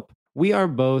BetterHelp. We are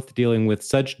both dealing with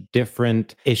such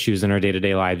different issues in our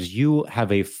day-to-day lives. You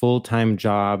have a full-time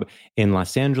job in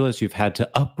Los Angeles. You've had to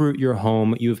uproot your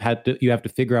home. You have to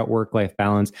figure out work-life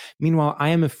balance. Meanwhile, I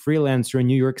am a freelancer in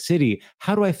New York City.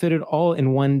 How do I fit it all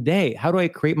in one day? How do I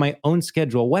create my own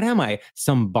schedule? What am I?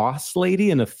 Some boss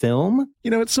lady in a film?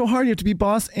 It's so hard. You have to be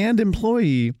boss and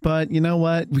employee. But you know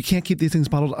what? We can't keep these things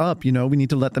bottled up. We need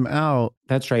to let them out.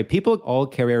 That's right. People all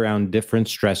carry around different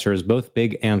stressors, both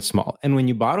big and small. And when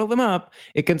you bottle them up,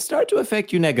 it can start to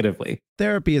affect you negatively.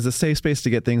 Therapy is a safe space to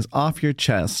get things off your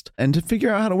chest and to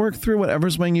figure out how to work through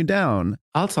whatever's weighing you down.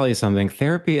 I'll tell you something.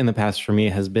 Therapy in the past for me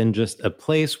has been just a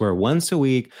place where once a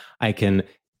week I can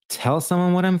tell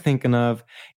someone what I'm thinking of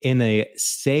in a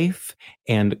safe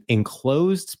and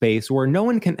enclosed space where no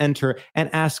one can enter and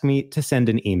ask me to send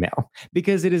an email,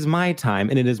 because it is my time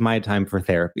and it is my time for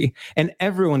therapy. And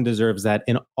everyone deserves that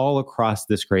in all across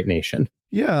this great nation.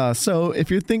 Yeah, so if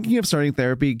you're thinking of starting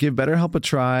therapy, give BetterHelp a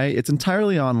try. It's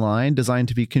entirely online, designed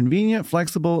to be convenient,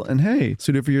 flexible, and hey,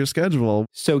 suited for your schedule.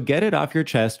 So get it off your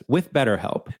chest with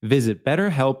BetterHelp. Visit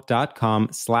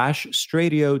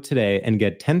betterhelp.com/Stradio today and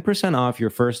get 10% off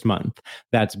your first month.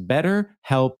 That's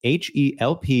BetterHelp,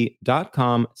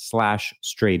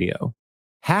 HELP.com/Stradio.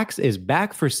 Hacks is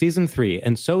back for season 3,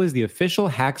 and so is the official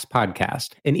Hacks podcast.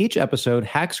 In each episode,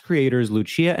 Hacks creators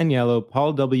Lucia Agnello,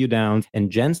 Paul W. Downs,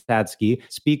 and Jen Statsky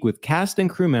speak with cast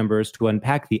and crew members to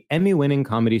unpack the Emmy-winning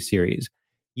comedy series.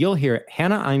 You'll hear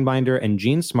Hannah Einbinder and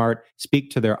Jean Smart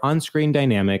speak to their on-screen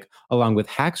dynamic, along with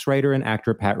Hacks writer and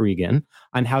actor Pat Regan,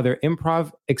 on how their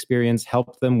improv experience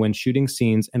helped them when shooting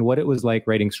scenes and what it was like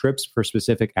writing scripts for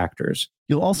specific actors.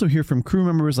 You'll also hear from crew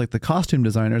members like the costume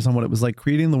designers on what it was like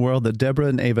creating the world that Deborah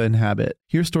and Ava inhabit.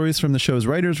 Hear stories from the show's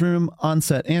writer's room,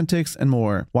 on-set antics, and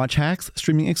more. Watch Hacks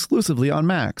streaming exclusively on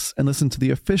Max, and listen to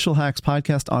the official Hacks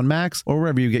podcast on Max or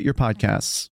wherever you get your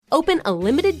podcasts. Open a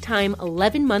limited-time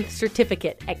 11-month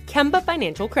certificate at Kemba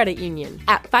Financial Credit Union.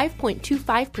 At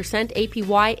 5.25%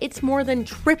 APY, it's more than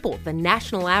triple the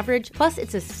national average, plus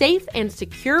it's a safe and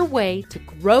secure way to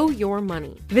grow your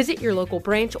money. Visit your local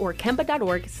branch or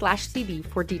kemba.org/cb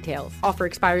for details. Offer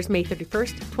expires May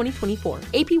 31st, 2024.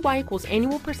 APY equals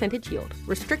annual percentage yield.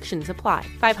 Restrictions apply.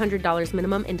 $500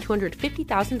 minimum and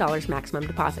 $250,000 maximum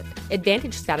deposit.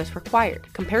 Advantage status required.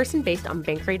 Comparison based on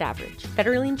bank rate average.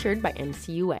 Federally insured by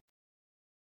NCUA.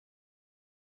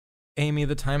 Amy,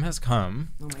 the time has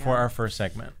come for our first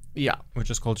segment. Yeah. Which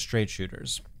is called Straight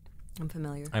Shooters. I'm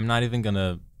familiar. I'm not even going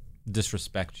to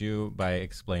disrespect you by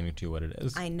explaining to you what it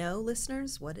is. I know,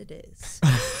 listeners, what it is.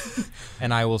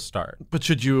 And I will start. But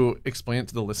should you explain it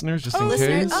to the listeners just in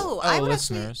listeners. case? I would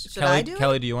listeners. Actually, should Kelly, I do it?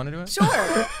 Kelly, do you want to do it?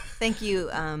 Sure. Thank you,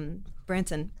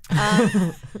 Branson.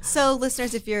 So,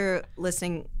 listeners, if you're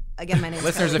listening, again, my name is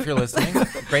Listeners, Kelly. if you're listening,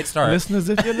 great start. Listeners,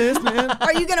 if you're listening.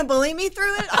 Are you going to bully me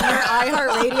through it on our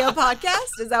iHeartRadio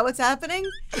podcast? Is that what's happening?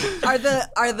 Are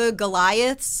the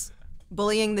Goliaths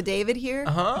bullying the David here?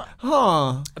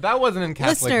 Huh. That wasn't in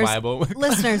Catholic Listeners, Bible with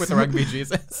the rugby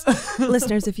Jesus.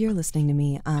 Listeners, if you're listening to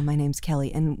me, my name's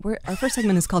Kelly, and our first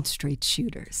segment is called Straight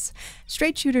Shooters.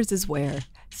 Straight Shooters is where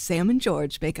Sam and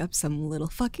George make up some little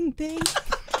fucking thing.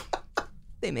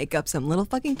 They make up some little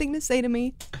fucking thing to say to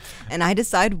me, and I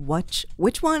decide which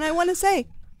one I want to say.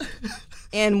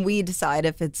 And we decide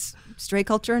if it's straight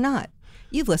culture or not.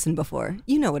 You've listened before.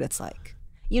 You know what it's like.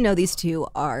 You know these two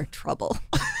are trouble.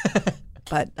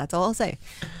 But that's all I'll say.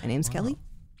 My name's Kelly.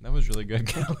 That was really good,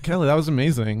 Kelly. Kelly, that was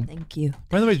amazing. Thank you.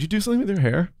 By the way, did you do something with your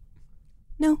hair?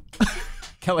 No.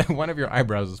 Kelly, one of your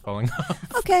eyebrows is falling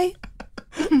off. Okay.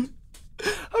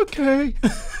 Okay.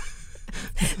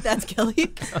 That's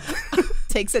Kelly.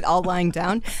 Takes it all lying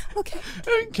down. Okay.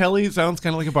 Kelly sounds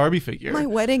kind of like a Barbie figure. My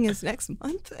wedding is next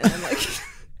month, and I'm like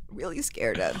really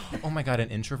scared of. Oh my God, an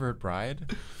introvert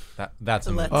bride? That's Let's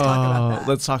amazing. talk about that.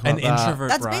 Let's talk about An that. introvert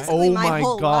That's bride? basically Oh my my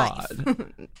whole God. life.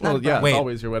 Well, yeah, Wait. it's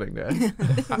always your wedding day.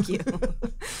 Thank you.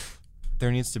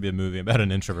 There needs to be a movie about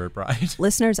an introvert bride.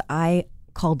 Listeners, I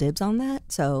call dibs on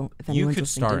that, so if You anyone's could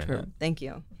listening, star dibs in for- it. Thank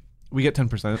you. We get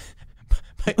 10%.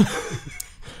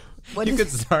 What You is- could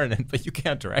star in it, but you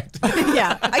can't direct.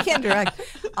 Yeah, I can't direct.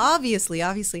 Obviously,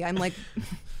 I'm like,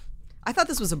 I thought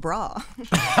this was a bra.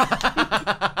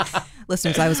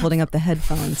 Listeners, I was holding up the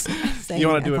headphones. Saying, You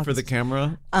want I to do it thought for the this-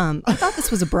 camera? I thought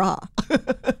this was a bra.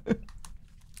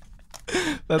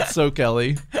 That's so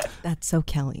Kelly. That's so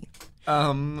Kelly.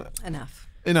 Enough.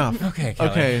 Okay, Kelly.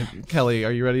 Okay, Kelly,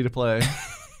 are you ready to play?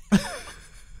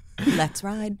 Let's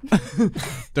ride.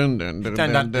 Dun, dun, dun,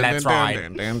 Dun, dun, let's ride.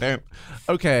 dun, dun, dun.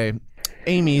 Okay,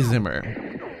 Amy Zimmer.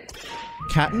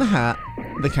 Cat in the Hat,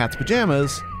 The Cat's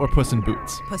Pajamas, or Puss in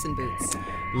Boots? Puss in Boots.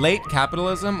 Late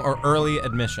capitalism or early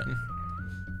admission?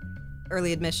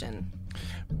 Early admission.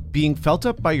 Being felt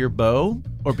up by your beau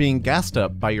or being gassed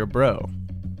up by your bro?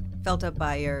 Felt up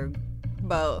by your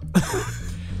bow.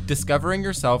 Discovering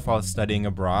yourself while studying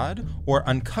abroad or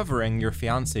uncovering your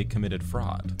fiancé committed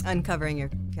fraud? Uncovering your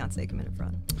fiancé committed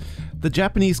fraud. The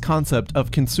Japanese concept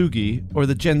of kintsugi or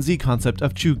the Gen Z concept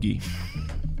of chugi?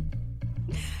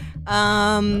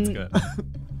 That's good.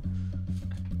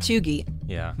 Chugi.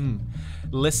 Yeah.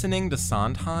 Listening to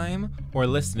Sondheim or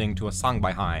listening to a song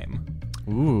by Haim?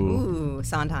 Ooh,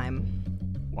 Sondheim.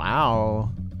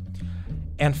 Wow.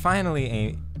 And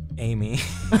finally, Amy.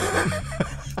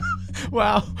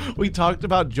 Wow. We talked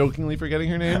about jokingly forgetting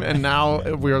her name, and now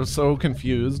we are so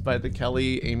confused by the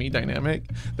Kelly-Amy dynamic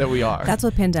that we are. That's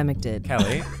what pandemic did.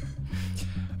 Kelly.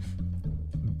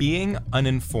 Being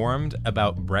uninformed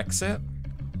about Brexit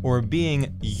or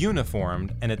being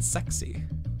uniformed and it's sexy?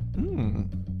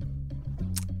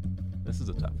 This is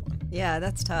a tough one. Yeah,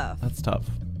 that's tough. That's tough.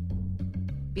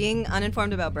 Being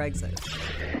uninformed about Brexit.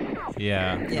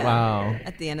 Yeah. Yeah. Wow.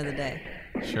 At the end of the day.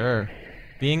 Sure.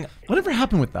 Being, Whatever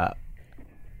happened with that?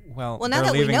 well, Well, now they're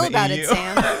that we leaving know the about EU. it,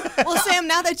 Sam. Well, Sam,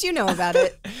 now that you know about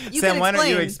it, you Sam, can why explain.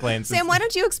 don't you explain Sam, since- why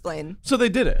don't you explain? So they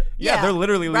did it. Yeah, they're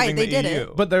literally Right, leaving they the did EU.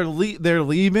 it. But they're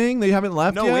leaving? They haven't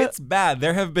left No, yet? it's bad.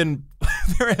 There have been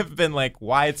like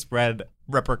widespread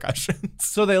repercussions.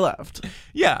 So they left.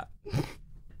 Yeah.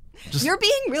 You're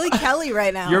being really Kelly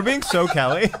right now. You're being so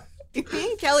Kelly. You're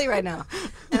being Kelly right now.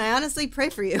 And I honestly pray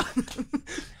for you.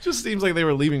 Just seems like they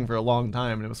were leaving for a long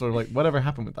time, and it was sort of like, whatever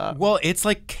happened with that? Well, it's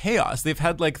like chaos. They've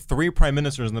had like 3 prime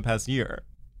ministers in the past year.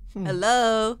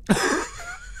 Hello.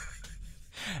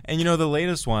 And you know, the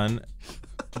latest one,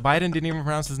 Biden didn't even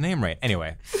pronounce his name right.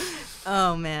 Anyway,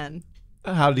 Oh, man.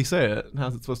 How did he say it?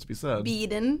 How's it supposed to be said?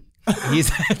 Biden. he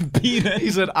said Biden.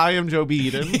 He said, I am Joe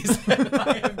Biden. He said,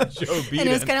 I am Joe Biden. And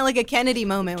it was kind of like a Kennedy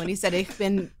moment when he said, Ich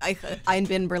bin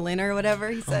Berlin or whatever.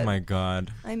 He said, Oh my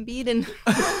God. I'm Biden.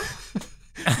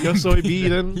 Yo soy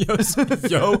Biden. Yo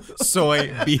soy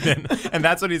Biden. And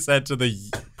that's what he said to the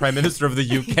Prime Minister of the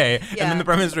UK. And then the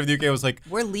Prime Minister of the UK was like,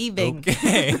 We're leaving.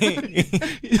 okay.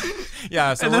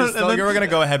 Yeah, so And then- we're going to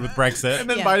go ahead with Brexit. And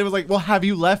then Yeah. Biden was like, well, have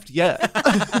you left yet?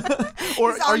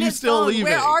 Or He's are on you his still phone. leaving?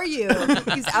 Where are you?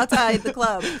 He's outside the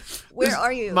club. Where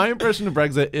are you? My impression of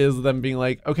Brexit is them being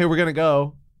like, okay, we're going to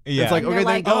go. Yeah. It's like, And okay, they're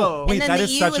then like, go. Wait, and then that the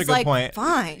is EU such a was good like, point.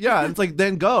 Fine. Yeah, it's like,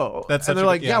 then go. That's and such they're a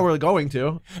like, good- yeah, yeah. we're going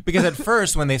to. Because at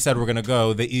first, when they said we're going to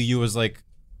go, the EU was like,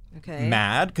 Okay.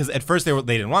 mad because at first they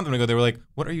didn't want them to go. They were like,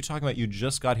 "What are you talking about? You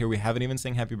just got here. We haven't even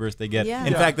sang happy birthday yet. Yeah.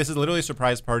 In Yeah. fact, this is literally a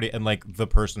surprise party, and like the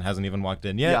person hasn't even walked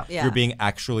in yet. Yeah. You're being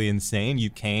actually insane. You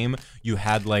came, you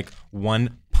had like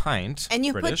 1 pint, And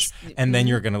you put- British, and then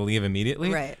you're gonna leave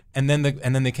immediately. Right. And then they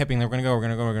kept being, we're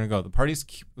gonna go. The party's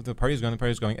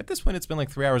going. At this point, it's been like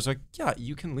 3 hours. Like, yeah,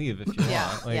 you can leave if you Yeah.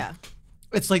 want. Like, Yeah.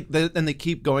 It's like, and they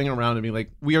keep going around and being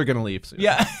like, we are going to leave soon.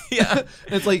 Yeah, yeah.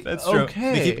 It's like, That's true.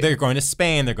 okay. They're going to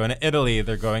Spain. They're going to Italy.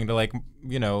 They're going to like,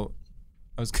 you know,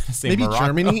 I was going to say Maybe Morocco.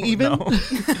 Germany even? No.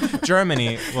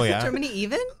 Germany. Well, yeah. Germany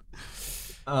even?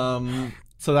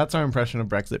 So that's our impression of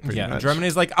Brexit pretty Yeah. much.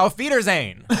 Germany's like, Auf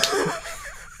Wiedersehen.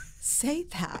 Say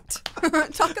that.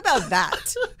 Talk about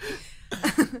that.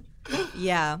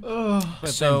 Yeah.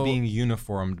 But then being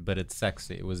uniformed, but it's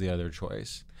sexy was the other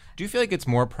choice. Do you feel like it's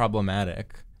more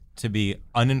problematic to be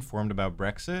uninformed about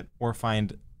Brexit or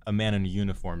find a man in a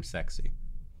uniform sexy?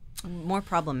 More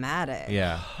problematic.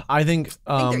 Yeah. I think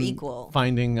they're equal.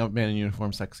 Finding a man in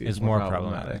uniform sexy Is is more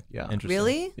problematic. problematic. Yeah. Interesting.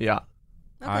 Really? Yeah.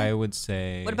 I would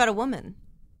say. What about a woman?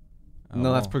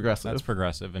 No, that's Oh, progressive. That's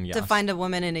progressive, and yes. To find a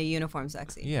woman in a uniform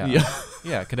sexy. Yeah. Yeah.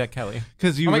 Yeah, Cadet Kelly.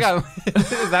 Because you Oh my were- God.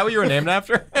 Is that what you were named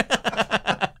after?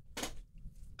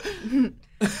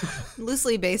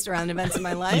 Loosely based around events in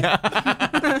my life.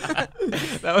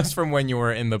 That was from when you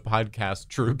were in the podcast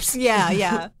troops.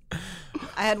 Yeah.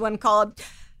 I had one called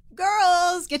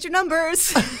Girls, Get Your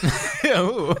Numbers.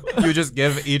 Ooh. You just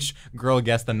give each girl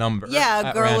guess the number. Yeah, a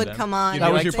at girl would random. come on. You'd That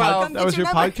be was like, your 12. that was your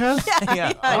podcast?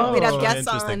 Yeah. We'd have guests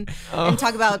interesting. on and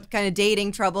talk about kind of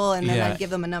dating trouble, and then Yeah. I'd give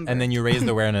them a number. And then you raised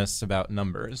awareness about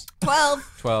numbers.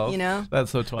 12. 12. You know?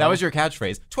 That's so 12. That was your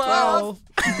catchphrase. 12.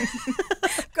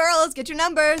 Girls, get your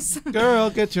numbers. Girl,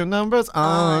 get your numbers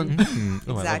on. Oh,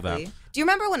 I love Exactly. that. Do you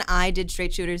remember when I did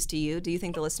Straight Shooters to you? Do you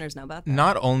think the listeners know about that?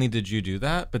 Not only did you do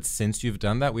that, but since you've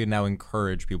done that, we now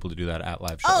encourage people to do that at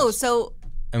live shows. Oh, so...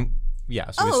 And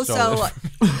yeah. So we stole it.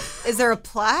 Is there a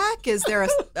plaque? Is there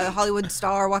a Hollywood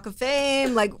Star Walk of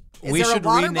Fame? Like, is there a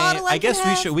water bottle I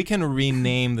guess we can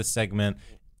rename the segment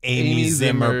Amy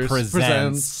Zimmer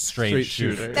presents Straight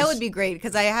Shooters. That would be great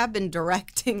because I have been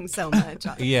directing so much.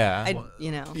 Yeah.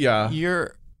 Yeah.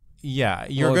 You're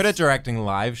good at directing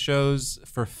live shows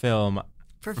for film.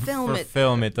 For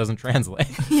film, it doesn't translate.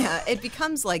 Yeah, it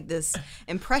becomes like this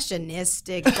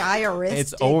impressionistic, diaristic.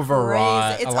 It's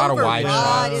overwrought. It's a lot of wide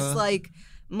shots. It's like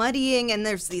muddying, and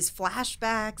there's these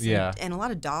flashbacks and a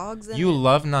lot of dogs in it. You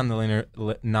love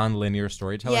nonlinear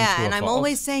storytelling. Yeah, and I'm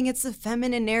always saying it's a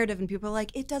feminine narrative, and people are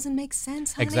like, it doesn't make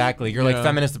sense, honey. Exactly. You're like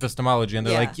feminist epistemology, and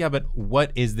they're like, yeah, but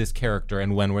what is this character,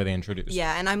 and when were they introduced?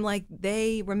 Yeah, and I'm like,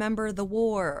 they remember the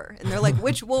war, and they're like,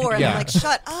 which war? And I'm like,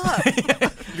 shut up.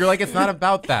 You're like, it's not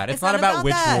about that. It's not about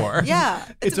which war. Yeah.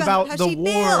 It's about the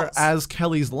war as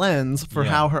Kelly's lens for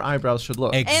how her eyebrows should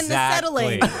look.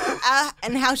 Exactly. And the settling.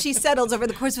 And how she settles over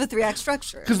the course of a 3-act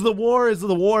structure. Because the war is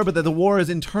the war, but the war is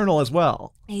internal as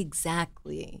well.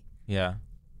 Exactly. Yeah.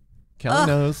 Kelly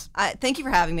knows. Thank you for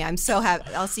having me. I'm so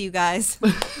happy. I'll see you guys.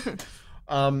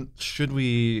 Should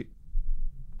we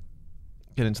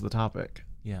get into the topic?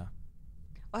 Yeah.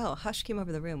 Wow, a hush came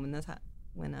over the room when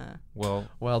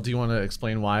Well, do you want to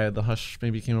explain why the hush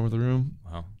maybe came over the room?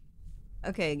 Wow.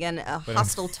 Okay, again, a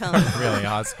hostile tone. Really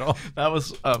hostile. That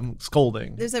was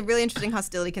scolding. There's a really interesting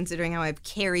hostility considering how I've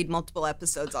carried multiple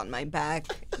episodes on my back.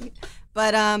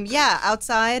 But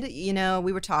outside,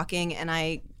 we were talking and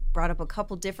I brought up a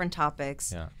couple different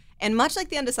topics. Yeah. And much like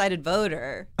the undecided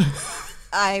voter,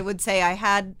 I would say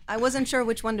I wasn't sure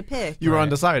which one to pick. You were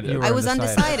undecided. I was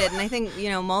undecided, and I think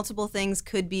multiple things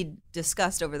could be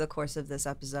discussed over the course of this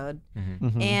episode. Mm-hmm.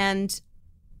 Mm-hmm. And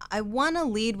I want to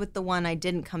lead with the one I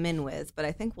didn't come in with, but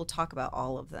I think we'll talk about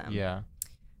all of them. Yeah.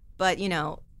 But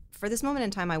for this moment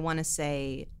in time, I want to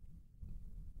say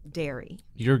dairy.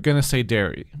 You're gonna say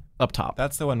dairy up top.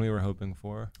 That's the one we were hoping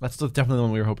for. That's definitely the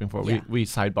one we were hoping for. Yeah. We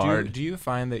sidebarred. Do you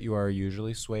find that you are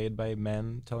usually swayed by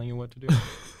men telling you what to do?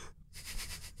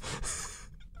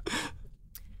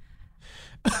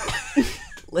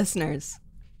 Listeners,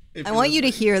 I want you to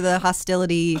hear the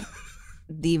hostility,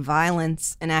 the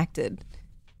violence enacted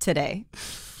today,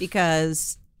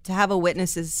 because to have a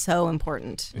witness is so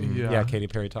important. Yeah, Katy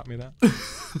Perry taught me that.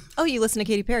 Oh, you listen to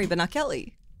Katy Perry, but not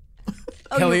Kelly.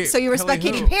 Oh, Kelly- so you respect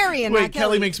Kelly Katy who? Perry and Wait, not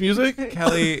Kelly makes music?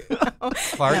 Kelly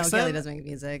Clarkson? No, Kelly doesn't make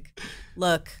music.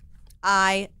 Look,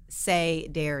 I say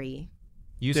dairy.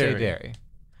 You say dairy.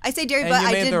 I say dairy, And but you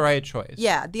I made did the right choice.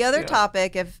 Yeah, the other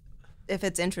topic, if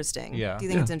it's interesting. Yeah. Do you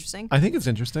think it's interesting? I think it's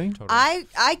interesting. Totally.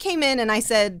 I came in and I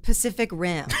said Pacific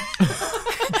Rim.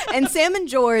 And Sam and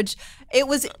George, it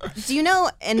was, do you know,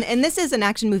 and this is an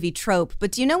action movie trope,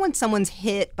 but do you know when someone's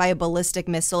hit by a ballistic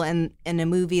missile and in a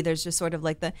movie there's just sort of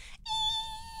like the,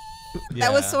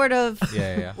 that was sort of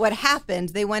what happened.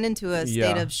 They went into a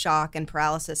state of shock and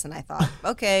paralysis, and I thought,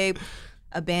 okay,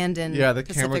 abandon The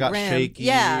Pacific camera got Rim. shaky.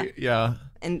 Yeah. Yeah.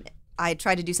 And I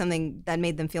tried to do something that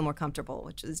made them feel more comfortable,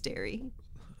 which is dairy.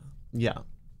 Yeah.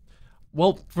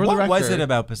 Well, for the what record, was it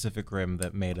about Pacific Rim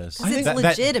that made us? Because it's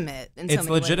legitimate in so it's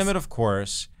many legitimate, ways. of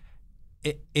course.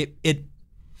 It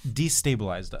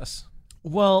destabilized us.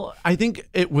 Well, I think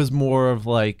it was more of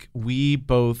like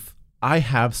I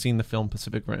have seen the film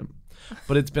Pacific Rim,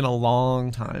 but it's been a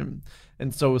long time.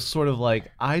 And so it was sort of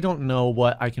like, I don't know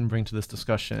what I can bring to this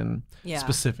discussion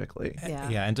specifically.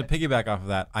 Yeah. And to piggyback off of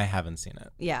that, I haven't seen it.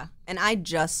 Yeah. And I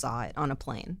just saw it on a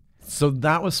plane. So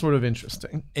that was sort of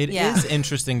interesting. It is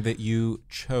interesting that you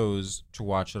chose to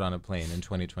watch it on a plane in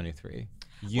 2023.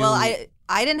 Well,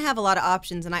 I didn't have a lot of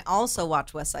options, and I also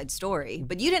watched West Side Story,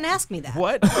 but you didn't ask me that.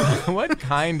 What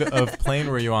kind of plane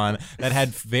were you on that had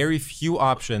very few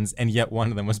options, and yet one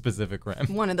of them was Pacific Rim?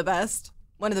 One of the best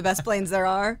planes there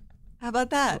are. How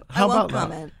about that? How I won't about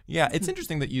that? comment. Yeah, it's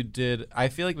interesting that you did. I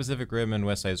feel like Pacific Rim and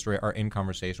West Side Story are in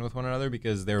conversation with one another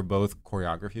because they're both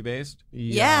choreography based.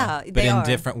 Yeah, But they in are.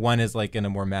 different, one is like in a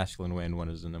more masculine way and one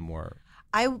is in a more...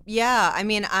 I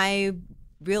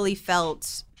really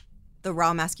felt the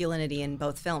raw masculinity in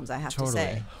both films, I have to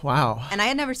say. Wow. And I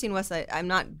had never seen West Side. I'm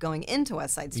not going into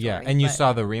West Side Story. Yeah, and you but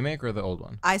saw the remake or the old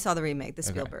one? I saw the remake, the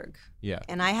Spielberg. Yeah.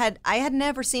 And I had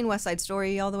never seen West Side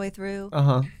Story all the way through.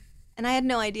 Uh-huh. And I had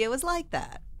no idea it was like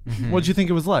that. What'd you think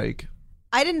it was like?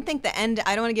 I didn't think the end.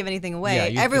 I don't want to give anything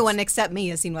away. Yeah, Everyone except me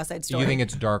has seen West Side Story. You think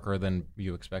it's darker than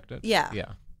you expected? Yeah.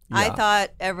 Yeah. I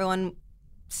thought everyone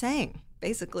sang,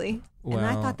 basically. And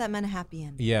I Well, thought that meant a happy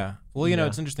ending. Yeah. Well,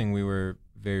 it's interesting. We were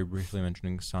very briefly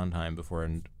mentioning Sondheim before,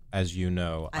 and as you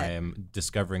know, I am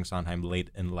discovering Sondheim late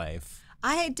in life.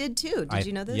 I did too. Did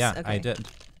you know this? Yeah, okay. I did.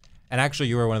 And actually,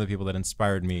 you were one of the people that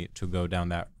inspired me to go down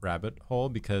that rabbit hole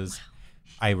because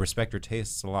I respect your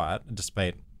tastes a lot,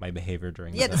 despite my behavior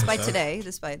during this despite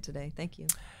episode. today. Thank you.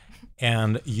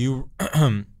 And you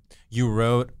you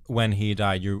wrote when he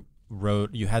died, you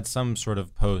had some sort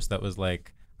of post that was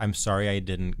like, I'm sorry I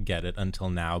didn't get it until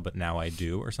now, but now I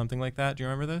do, or something like that. Do you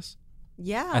remember this?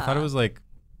 Yeah. I thought it was like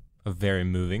a very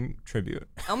moving tribute.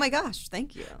 Oh my gosh,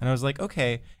 thank you. And I was like,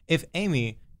 okay, if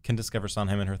Amy can discover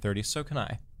Sondheim in her 30s, so can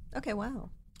I. Okay, wow.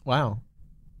 Wow.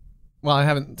 Well, I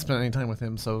haven't spent any time with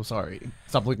him, so sorry.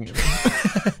 Stop looking at me.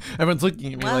 Everyone's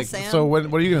looking at me Wow, like, Sam. so what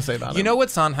are you going to say about him? You know what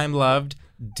Sondheim loved?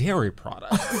 Dairy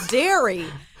products. Dairy.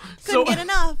 Couldn't get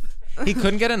enough. He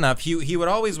couldn't get enough. He would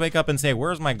always wake up and say,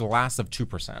 where's my glass of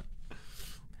 2%?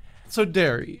 So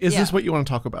dairy, is this what you want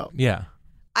to talk about? Yeah.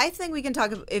 I think we can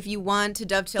talk, if you want to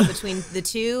dovetail between the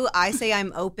two. I say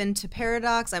I'm open to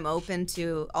paradox. I'm open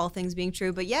to all things being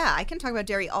true. But yeah, I can talk about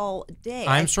dairy all day.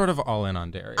 I'm sort of all in on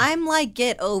dairy. I'm like,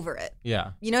 get over it.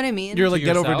 Yeah. You know what I mean? You're To like,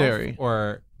 get over yourself dairy.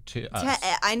 Or to us.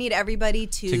 I need everybody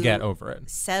to get over it.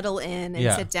 settle in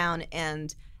and sit down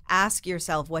and ask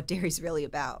yourself what dairy's really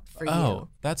about for you. Oh,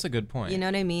 that's a good point. You know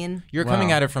what I mean? You're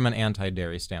coming at it from an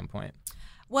anti-dairy standpoint.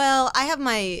 Well, I have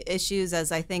my issues,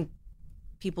 as I think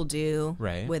people do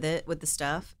with the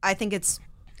stuff. I think it's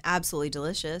absolutely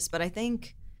delicious, but I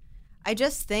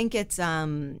just think it's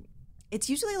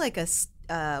usually like what's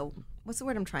the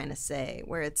word I'm trying to say,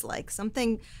 where it's like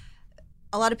something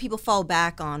a lot of people fall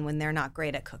back on when they're not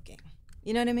great at cooking.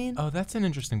 You know what I mean? Oh, that's an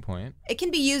interesting point. It can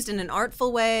be used in an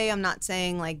artful way. I'm not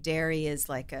saying like dairy is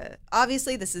like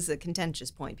obviously this is a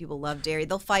contentious point. People love dairy.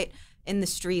 They'll fight in the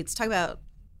streets, talk about,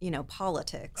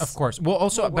 politics. Of course. Well,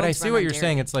 also, but I world's see run what on you're dairy.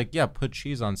 saying. It's like, put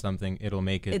cheese on something. It'll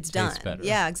make it It's taste done. better.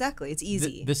 Yeah, exactly. It's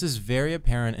easy. This is very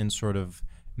apparent in sort of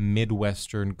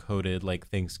Midwestern coded like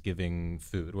Thanksgiving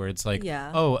food where it's like,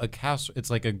 it's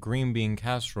like a green bean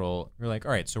casserole. You're like,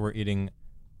 all right, so we're eating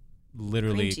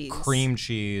literally cream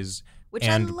cheese which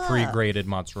and I love. pre-grated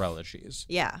mozzarella cheese.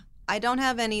 Yeah. I don't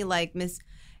have any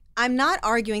I'm not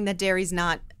arguing that dairy's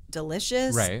not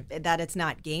delicious, right, that it's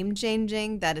not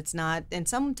game-changing, that it's not, and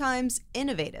sometimes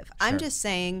innovative. Sure. I'm just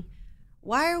saying,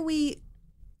 why are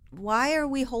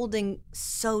we holding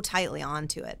so tightly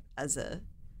onto it as a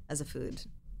food?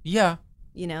 Yeah.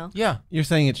 Yeah. You're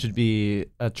saying it should be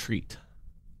a treat.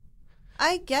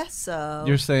 I guess so.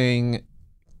 You're saying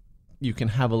you can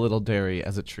have a little dairy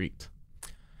as a treat.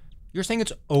 You're saying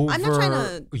it's overused? I'm not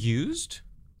trying to...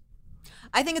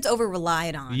 I think it's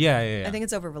over-relied on. Yeah. I think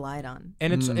it's over-relied on.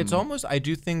 And it's almost, I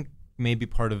do think maybe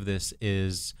part of this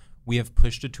is we have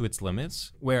pushed it to its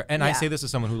limits. I say this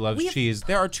as someone who loves cheese.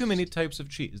 There are too many types of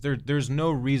cheese. There's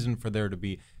no reason for there to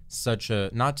be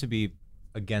not to be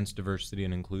against diversity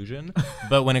and inclusion,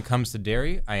 but when it comes to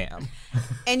dairy, I am.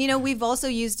 And we've also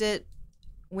used it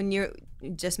when you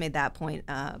just made that point,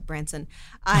 Branson.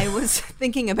 I was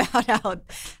thinking about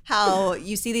how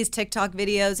you see these TikTok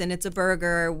videos and it's a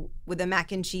burger with a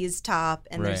mac and cheese top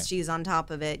and there's cheese on top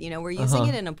of it. We're using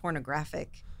it in a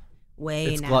pornographic way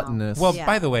it's now. Gluttonous. Well,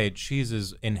 by the way, cheese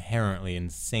is inherently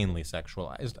insanely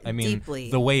sexualized. I mean,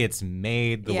 deeply. The way it's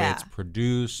made, the way it's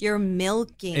produced. You're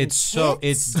milking it's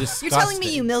disgusting. You're telling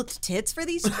me you milked tits for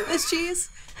this cheese?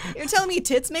 You're telling me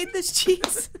tits made this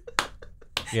cheese?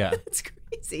 Yeah. That's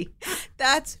crazy.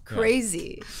 That's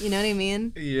crazy. You know what I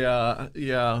mean?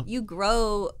 Yeah. You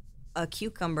grow a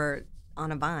cucumber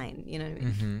on a vine. You know what I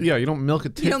mean? Mm-hmm. Yeah, you don't milk a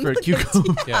tit for a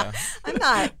cucumber. Yeah. I'm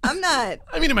not.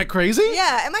 I mean, am I crazy?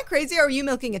 Yeah. Am I crazy or are you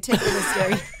milking a tit for this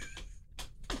dairy?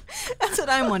 That's what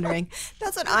I'm wondering.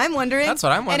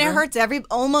 And it hurts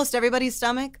almost everybody's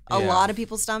stomach. A lot of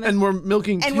people's stomach. And we're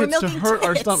milking tits to hurt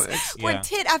our stomachs. We're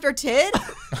tit after tit.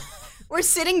 We're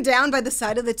sitting down by the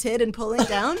side of the tit and pulling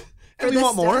down. And we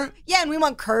want more? Yeah, and we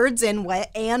want curds and whey.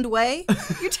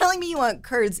 You're telling me you want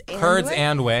curds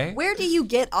and whey? Where do you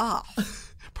get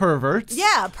off? Perverts?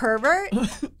 Yeah, pervert.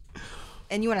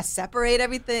 And you want to separate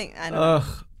everything? I don't know.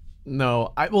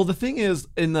 No. Well, the thing is,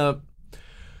 in the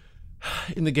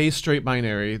gay straight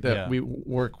binary that we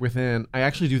work within, I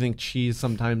actually do think cheese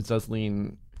sometimes does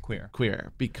lean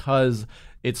queer because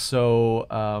it's so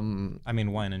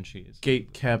wine and cheese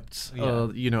gate kept. You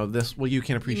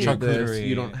can't appreciate this,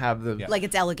 you don't have the like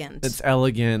it's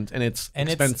elegant and it's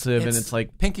expensive and it's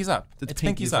like pinkies up. It's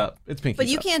pinkies up. But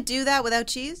you can't do that without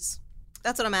cheese.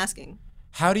 That's what I'm asking.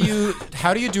 How do you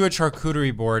do a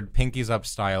charcuterie board pinkies up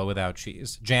style without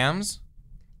cheese? Jams,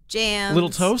 little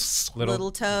toasts.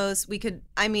 Little toast. We could.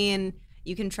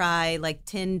 You can try like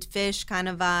tinned fish kind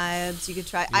of vibes. You could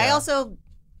try. I also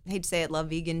hate to say it, love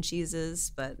vegan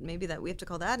cheeses, but maybe that we have to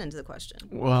call that into the question.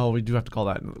 Well, we do have to call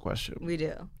that into the question. We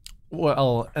do.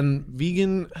 Well, and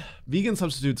vegan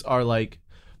substitutes are like,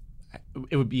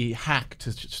 it would be hack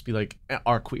to just be like,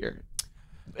 are queer.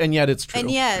 And yet it's true.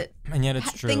 And yet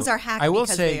it's true. Things are hacked. I will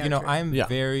because say, they are true. I'm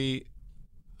very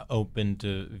open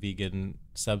to vegan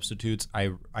substitutes.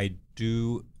 I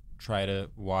do try to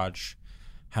watch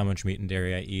how much meat and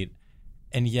dairy I eat.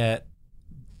 And yet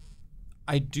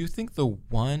I do think the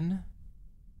one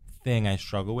thing I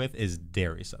struggle with is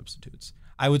dairy substitutes.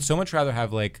 I would so much rather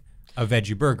have like a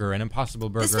veggie burger, an Impossible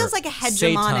Burger. This feels like a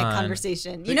hegemonic seitan.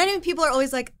 conversation. You know what I mean? People are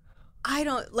always like, I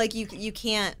don't like you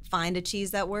can't find a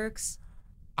cheese that works.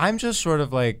 I'm just sort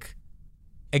of like,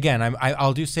 again,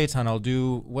 I'll do seitan. I'll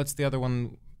do, what's the other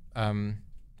one?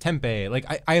 Tempeh. Like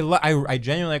I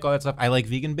genuinely like all that stuff. I like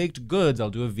vegan baked goods. I'll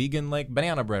do a vegan like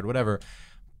banana bread, whatever.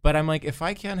 But I'm like, if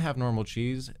I can't have normal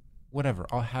cheese, whatever,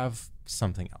 I'll have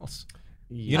something else.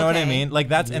 You know what I mean? Like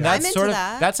that's sort of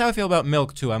that's how I feel about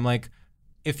milk too. I'm like,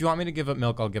 if you want me to give up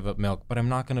milk, I'll give up milk, but I'm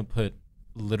not gonna put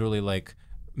literally like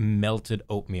melted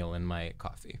oatmeal in my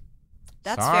coffee.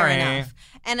 That's fair enough.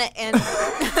 And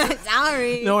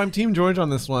sorry. No, I'm Team George on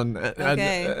this one.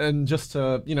 Okay. And just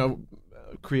to,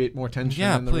 create more tension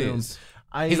in the room.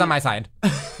 He's on my side.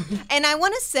 And I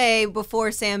want to say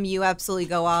before, Sam, you absolutely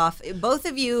go off, both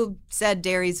of you said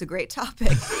dairy's a great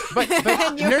topic. But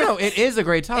no, it is a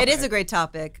great topic. It is a great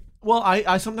topic. Well,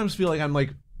 I sometimes feel like I'm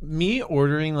like, me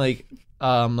ordering like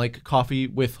coffee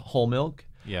with whole milk.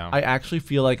 Yeah. I actually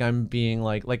feel like I'm being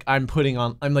like I'm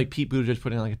like Pete Buttigieg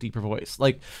putting on like a deeper voice.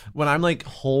 Like when I'm like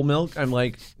whole milk, I'm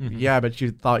like, yeah, but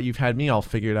you thought you've had me all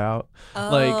figured out.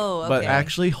 Oh, But okay.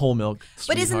 actually whole milk.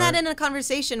 But isn't that sweetheart. in a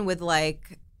conversation with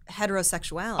like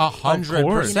heterosexuality?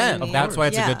 100%. That's why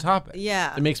it's a Yeah. good topic.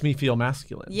 Yeah. It makes me feel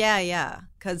masculine. Yeah.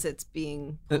 Because it's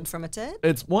being pulled from a tit?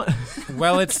 It's one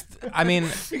Well, it's, I mean,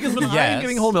 because when I'm yes.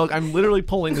 getting whole milk, I'm literally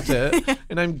pulling the tit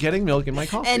and I'm getting milk in my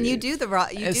coffee. And you do the raw.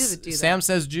 You As do Sam that.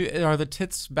 says, are the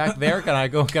tits back there? Can I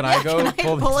go? Can I go Can I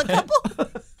pull pull the a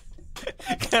couple?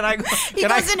 Can I go? He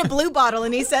goes in a blue bottle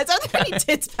and he says, "Are there any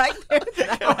tits back there?"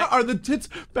 Are the tits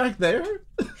back there?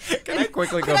 Can I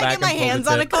quickly go Could back I get my and pull hands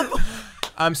the on a tit? couple?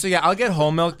 So yeah, I'll get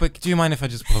whole milk, but do you mind if I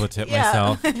just pull the tip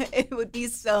myself? It would be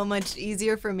so much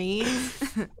easier for me.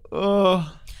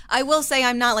 Oh. I will say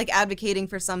I'm not like advocating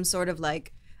for some sort of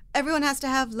like everyone has to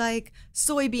have like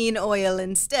soybean oil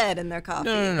instead in their coffee.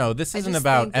 No. This I isn't just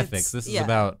about think ethics. This is yeah.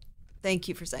 about. Thank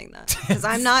you for saying that because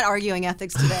I'm not arguing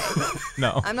ethics today.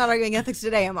 No. I'm not arguing ethics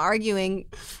today. I'm arguing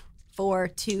for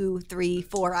 2, 3,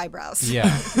 4 eyebrows.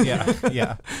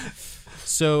 Yeah.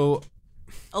 So.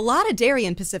 A lot of dairy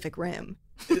in Pacific Rim.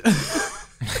 Do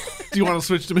you want to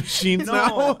switch to machines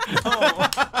now?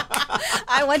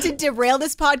 I want to derail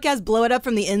this podcast, blow it up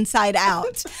from the inside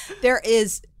out. There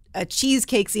is a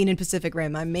cheesecake scene in Pacific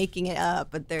Rim. I'm making it up,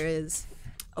 but there is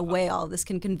a way all this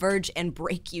can converge and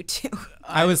break you too.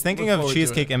 I was thinking look of forward to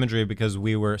cheesecake imagery because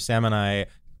Sam and I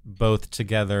both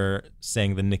together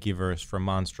sang the Nicki verse from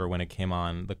Monster when it came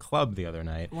on the club the other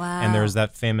night. Wow. And there's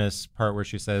that famous part where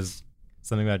she says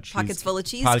something about Pockets full of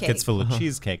cheesecake. Pockets full of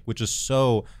cheesecake, which is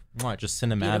so just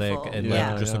cinematic Beautiful. and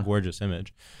Yeah. like just a gorgeous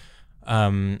image. What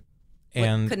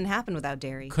And couldn't happen without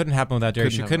dairy. couldn't happen without dairy.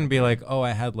 Couldn't She happen couldn't without be like, oh,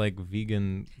 I had like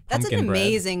vegan That's pumpkin an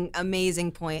bread.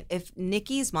 amazing point. If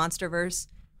Nicki's Monsterverse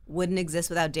wouldn't exist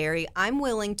without dairy, I'm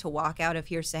willing to walk out of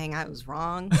here saying I was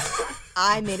wrong.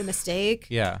 I made a mistake.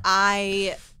 Yeah.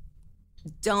 I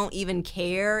don't even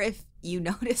care if you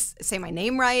say my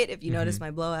name right, if you notice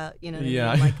my blowout, you know what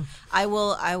I mean? Like I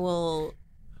will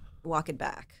walk it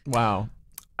back. Wow.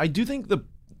 I do think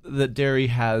that dairy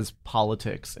has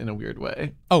politics in a weird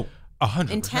way. Oh,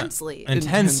 100%. Intensely.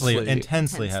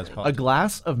 Intensely has A politics.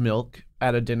 glass of milk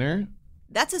at a dinner.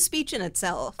 That's a speech in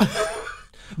itself.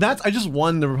 I just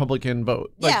won the Republican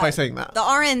vote by saying that. The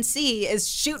RNC is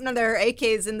shooting their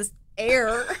AKs in the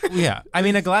air. Yeah, I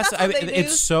mean a glass. That's what they do.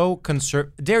 It's so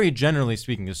dairy, generally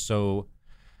speaking, is so.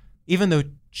 Even though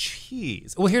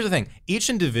cheese. Well, here's the thing: each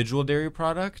individual dairy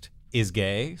product is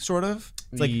gay, sort of.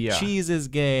 It's like Yeah. cheese is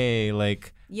gay,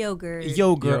 like Yogurt.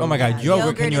 Oh my god, Yeah.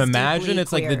 yogurt! Can you Yogurt is imagine? deeply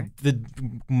It's like queer. the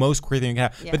most queer thing you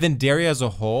can have. Yeah. But then dairy as a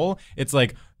whole, it's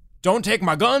like, don't take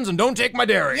my guns and don't take my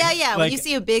dairy. Yeah. When Like, you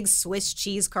see a big Swiss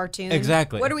cheese cartoon.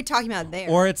 Exactly. What are we talking about there?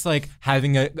 Or it's like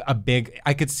having a big,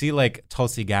 I could see like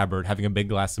Tulsi Gabbard having a big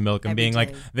glass of milk and Every being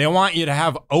like, day. they want you to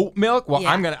have oat milk? Well,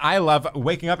 Yeah. I love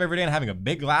waking up every day and having a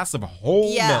big glass of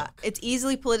whole yeah, milk. it's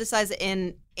easily politicized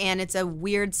in and it's a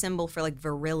weird symbol for like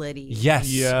virility. Yes,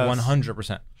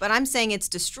 100%. But I'm saying it's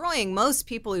destroying most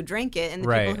people who drink it, and the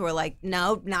Right. people who are like,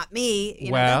 no, not me. You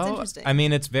know, Well, that's interesting. I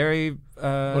mean, it's very,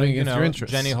 against your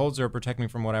interests? Jenny Holzer protect me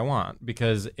from what I want,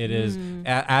 because it is,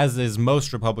 as is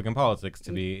most Republican politics,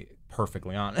 to be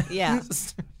perfectly honest. Yeah.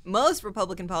 Most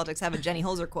Republican politics have a Jenny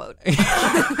Holzer quote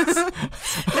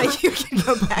that you can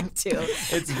go back to.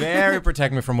 It's very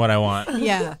protect me from what I want.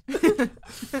 Yeah.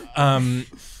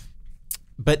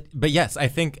 But yes, I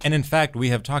think, and in fact, we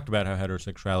have talked about how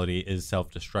heterosexuality is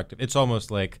self-destructive. It's almost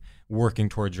like working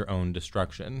towards your own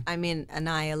destruction. I mean,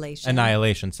 annihilation.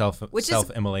 Annihilation,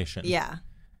 self-immolation. Yeah.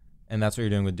 And that's what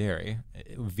you're doing with dairy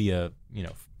via,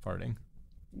 farting.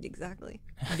 Exactly.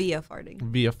 Via farting.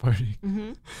 Via farting.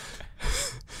 Mm-hmm.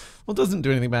 Well, it doesn't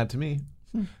do anything bad to me.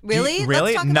 Really?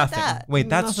 Really? Let's talk Nothing. about that. Wait,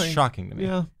 that's Nothing. shocking to me.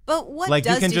 Yeah. But what Like,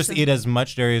 does you can do just some- eat as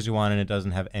much dairy as you want and it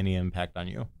doesn't have any impact on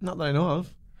you. Not that I know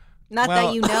of. Not Well-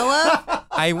 that you know of?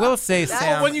 I will say,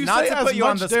 Sam, when you not say to as put you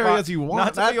on much the dairy spot, as you want,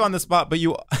 not to put you on the spot, but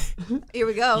you Here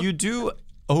we go. you do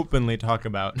openly talk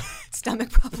about Stomach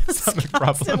problems. Stomach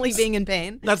problems. Constantly being in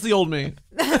pain. That's the old me.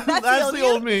 That's the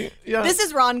old me. Yeah. This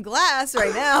is Ron Glass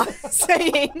right now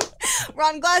saying,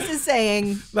 Ron Glass is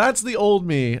saying, That's the old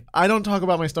me. I don't talk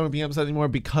about my stomach being upset anymore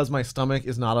because my stomach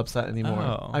is not upset anymore.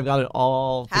 Oh. I've got it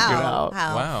all figured how? out.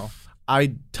 How? wow.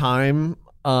 I time.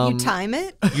 You time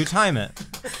it? You time it.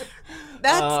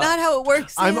 That's not how it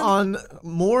works. I'm Sam. on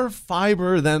more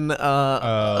fiber than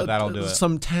that'll do it.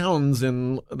 some towns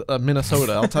in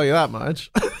Minnesota. I'll tell you that much.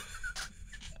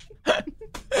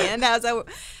 And how's that?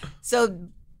 So,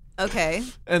 okay.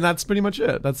 And that's pretty much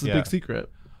it. That's the Yeah. big secret.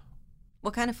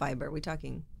 What kind of fiber are we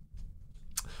talking?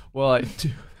 Well, I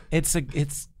do. It's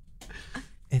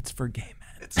for gay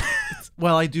men.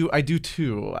 Well, I do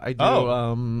too. I do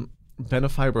Oh.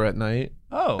 Benefiber at night.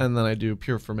 Oh. And then I do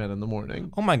Pure for Men in the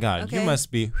morning. Oh my God, you Okay.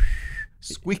 must be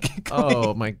squeaky clean.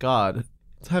 Oh my God.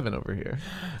 It's heaven over here.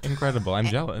 Incredible. I'm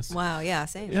jealous. Wow, yeah,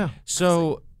 same. Yeah.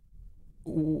 So,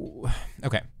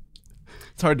 okay.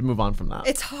 It's hard to move on from that.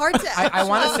 It's hard to. I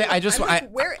want to say,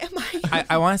 where am I?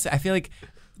 I want to say, I feel like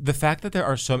the fact that there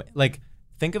are so,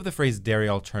 think of the phrase dairy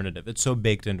alternative. It's so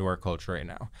baked into our culture right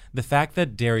now. The fact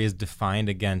that dairy is defined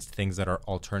against things that are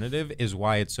alternative is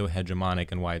why it's so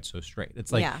hegemonic and why it's so straight.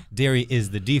 It's like dairy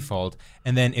is the default.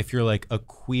 And then if you're like a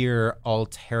queer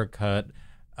alt haircut,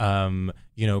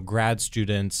 grad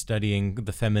student studying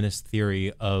the feminist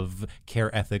theory of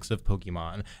care ethics of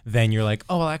Pokemon, then you're like,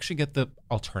 oh, I'll actually get the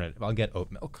alternative. I'll get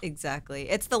oat milk. Exactly.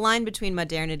 It's the line between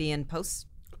modernity and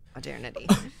post-modernity.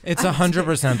 It's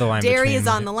 100% the line Dairy between is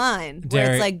on the line. Where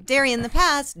Dairy- it's like dairy in the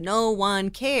past, no one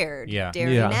cared. Yeah.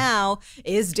 Dairy Yeah. now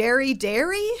is dairy.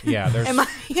 Yeah, there's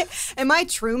Am I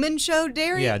Truman Show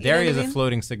dairy? yeah, You know dairy what is I a mean?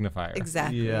 floating signifier.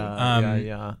 Exactly. yeah.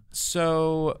 Um,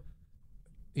 So,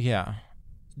 yeah.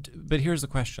 But here's the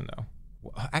question, though.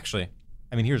 Actually,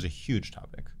 I mean, here's a huge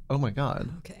topic. Oh my God.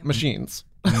 Okay. Machines.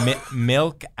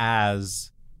 Milk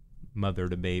as mother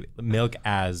to baby. Milk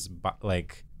as,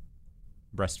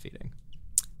 breastfeeding.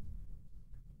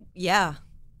 Yeah.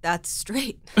 That's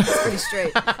straight. That's pretty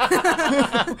straight.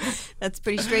 That's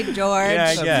pretty straight, George. Yeah,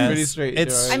 I That's guess. pretty straight,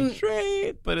 It's George.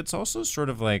 straight, but it's also sort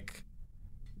of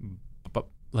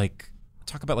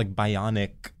talk about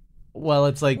bionic. Well,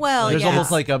 it's like there's yeah.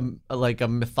 almost like a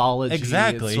mythology.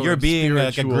 Exactly. It's sort You're of being like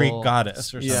a spiritual. Greek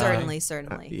goddess or something. Yeah. Certainly.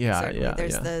 Yeah, Certainly. yeah,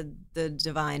 There's yeah. the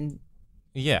divine.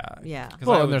 Yeah. Yeah. 'Cause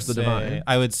Well, I and would there's the say- divine.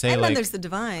 I would say And then there's the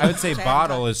divine. I would say which I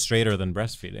bottle haven't is straighter than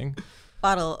breastfeeding.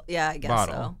 Bottle, yeah, I guess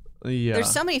Bottle. Yeah. There's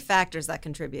so many factors that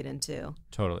contribute into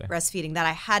Totally. breastfeeding that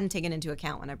I hadn't taken into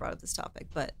account when I brought up this topic.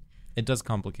 But It does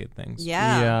complicate things.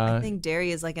 Yeah. I think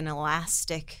dairy is like an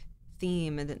elastic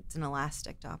theme, and it's an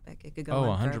elastic topic. It could go Oh,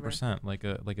 on forever. 100%.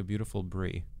 Like a beautiful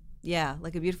brie. Yeah,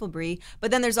 like a beautiful brie. But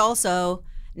then there's also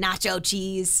nacho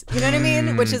cheese. You know what I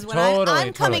mean? Which is when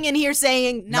I'm coming in here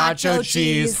saying nacho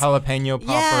cheese. jalapeno poppers.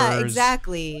 Yeah,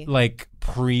 exactly. Like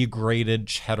pre-grated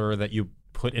cheddar that you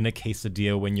put in a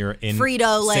quesadilla when you're in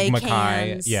Frito-Lay Sigma Chi.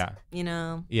 cans. Yeah. You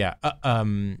know, Yeah.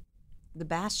 the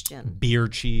Bastion. Beer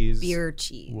cheese. Beer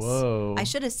cheese. Whoa. I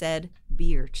should have said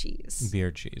beer cheese. Beer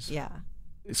cheese. Yeah.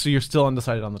 So you're still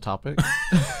undecided on the topic?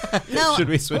 No. Should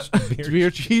we switch to beer?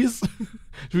 Beer cheese?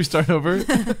 Should we start over?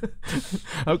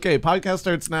 Okay, podcast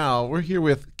starts now. We're here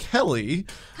with Kelly.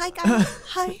 Hi, guys.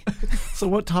 Hi. So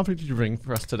what topic did you bring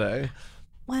for us today?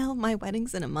 Well, my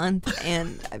wedding's in a month,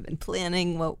 and I've been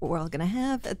planning what we're all going to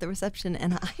have at the reception,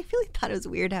 and I really thought it was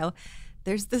weird how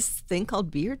there's this thing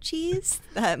called beer cheese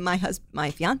that my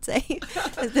fiance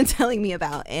has been telling me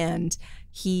about, and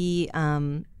he's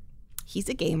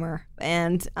a gamer,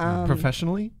 and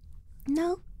Professionally?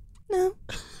 no,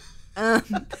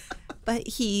 But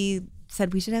he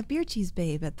said we should have beer cheese,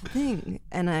 babe, at the thing.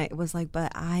 And I was like,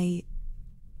 but I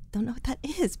don't know what that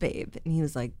is, babe. And he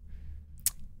was like,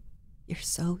 you're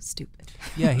so stupid.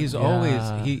 Yeah, he's always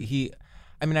he.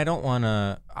 I mean, I don't want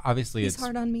to. Obviously, He's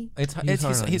hard on me. He's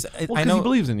Well, I know he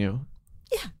believes in you.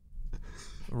 Yeah.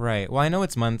 Right. Well, I know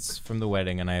it's months from the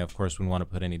wedding, and I of course wouldn't want to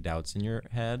put any doubts in your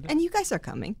head. And you guys are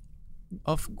coming.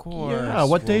 Of course. Yeah,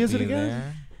 what day is it be again?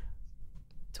 there.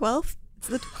 12th? It's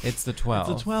the 12th. It's the 12th.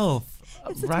 It's the 12th.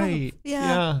 It's the Right.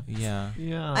 12th. Yeah.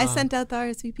 Yeah. I sent out the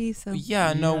RSVP, so.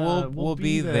 Yeah, no, Yeah, we'll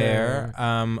be there.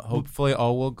 Hopefully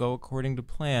all will go according to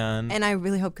plan. And I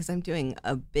really hope, because I'm doing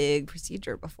a big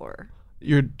procedure before.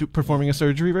 You're performing a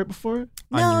surgery right before?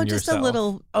 No, On just yourself. a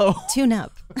little Oh.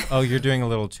 tune-up. Oh, you're doing a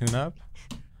little tune-up?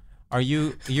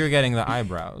 You're getting the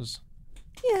eyebrows?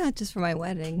 Yeah, just for my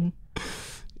wedding.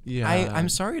 Yeah. I'm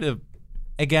sorry to,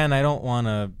 again, I don't want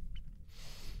to,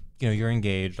 you're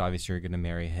engaged. Obviously, you're going to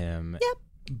marry him. Yep.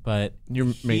 But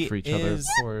You're made he for each other, of is-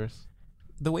 course.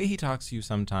 The way he talks to you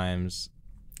sometimes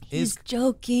He's is,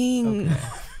 joking. okay.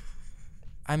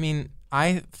 I mean,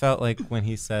 I felt like when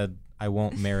he said, I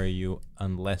won't marry you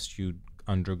unless you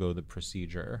undergo the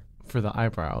procedure For the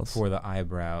eyebrows. for the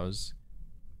eyebrows,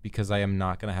 because I am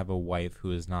not going to have a wife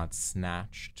who is not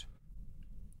snatched.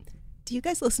 Do you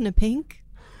guys listen to Pink?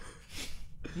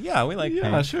 Yeah, we like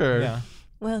Yeah, Pink. sure. Yeah.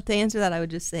 Well, to answer that, I would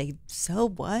just say, so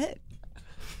what?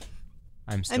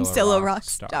 I'm I'm still a rock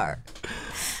star.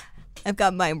 I've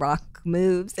got my rock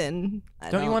moves, and I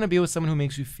Don't you want to be with someone who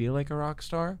makes you feel like a rock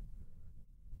star?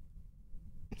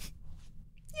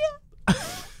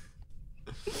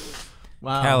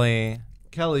 Wow.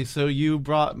 Kelly. So you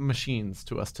brought machines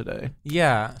to us today.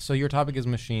 Yeah, so your topic is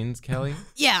machines, Kelly?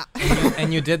 Yeah.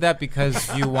 And you did that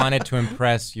because you wanted to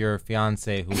impress your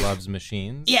fiance who loves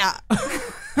machines? Yeah.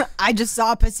 I just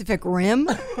saw Pacific Rim,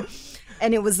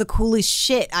 and it was the coolest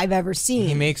shit I've ever seen.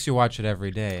 He makes you watch it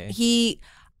every day.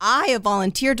 I have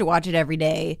volunteered to watch it every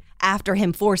day after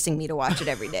him forcing me to watch it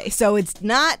every day. So it's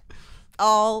not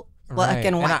all black Right.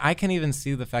 and white. I can even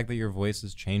see the fact that your voice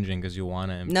is changing because you want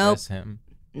to impress him.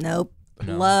 Nope.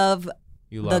 No. Love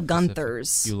You the love Pacific-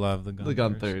 Gunthers. You love the Gunthers. The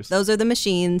Gunthers. Those are the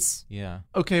machines. Yeah.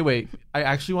 Okay, wait. I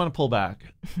actually want to pull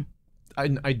back. I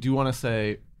do want to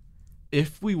say,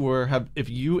 if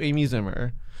you, Amy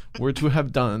Zimmer, were to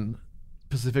have done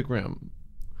Pacific Rim,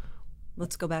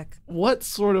 Let's go back. what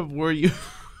sort of were you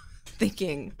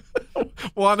Thinking.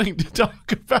 wanting to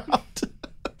talk about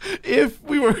if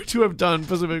we were to have done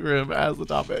Pacific Rim as the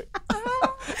topic?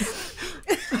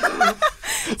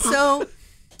 So,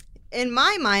 in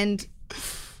my mind,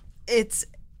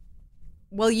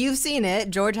 you've seen it.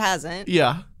 George hasn't.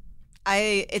 Yeah.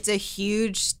 It's a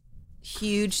huge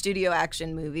studio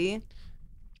action movie.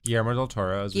 Guillermo del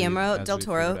Toro. as we Guillermo del figured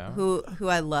Toro, out. who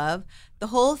I love. The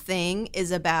whole thing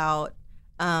is about,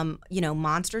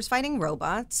 monsters fighting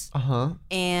robots,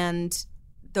 and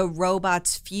the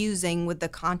robots fusing with the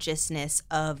consciousness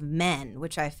of men,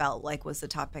 which I felt like was the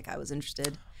topic I was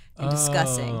interested in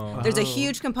discussing. There's a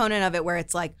huge component of it where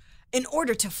it's like, in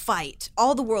order to fight,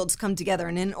 all the worlds come together,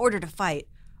 and in order to fight,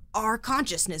 our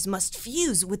consciousness must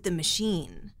fuse with the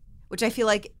machine, which I feel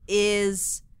like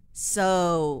is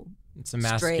so It's a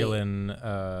masculine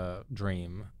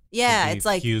dream. Yeah, to be it's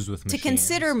like fused with to machines.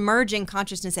 consider merging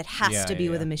consciousness, it has Yeah, to be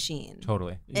with yeah. a machine.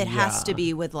 Totally. It has to Yeah.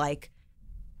 be with like,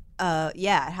 it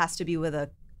has to be with a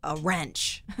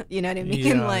wrench. You know what I mean?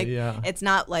 Yeah, like, yeah. it's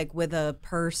not like with a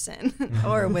person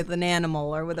or with an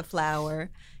animal or with a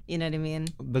flower. You know what I mean?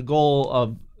 The goal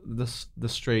of the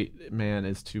straight man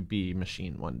is to be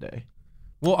machine one day.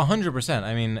 Well, 100%.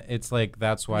 I mean, it's like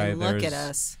that's why Look there's. at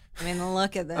us. I mean,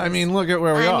 look at this. I mean, look at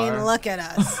where we are. I mean, look at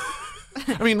us.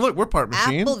 I mean, look, we're part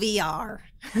machine. Apple VR.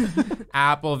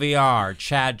 Apple VR,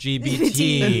 Chat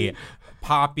GBT,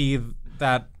 Poppy,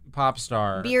 that pop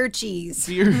star, Beer cheese.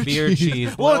 beer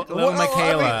cheese, Look, Lil I mean-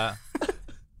 Michaela.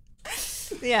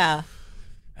 Yeah.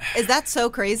 Is that so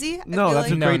crazy? I No, feel that's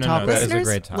a like- great no, topic. that is a Listeners,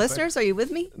 great topic. listeners, are you with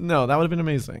me? No, that would have been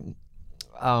amazing.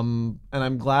 And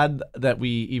I'm glad that we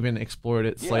even explored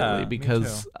it slightly Yeah, me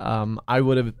because I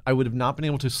would have not been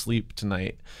able to sleep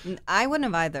tonight I wouldn't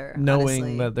have either.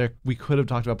 knowing honestly. that we could have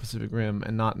talked about Pacific Rim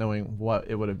and not knowing what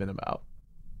it would have been about.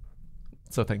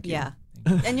 So thank you. Yeah.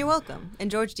 And you're welcome.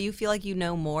 And George, do you feel like you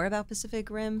know more about Pacific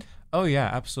Rim? Oh yeah,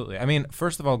 absolutely. I mean,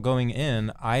 first of all, going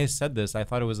in, I said this. I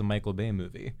thought it was a Michael Bay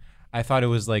movie. I thought it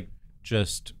was like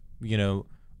just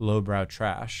lowbrow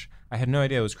trash. I had no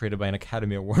idea it was created by an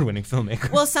Academy Award-winning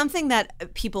filmmaker. Well, something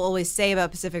that people always say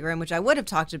about Pacific Rim, which I would have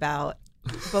talked about,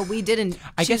 but we didn't.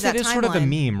 I guess that it is sort of a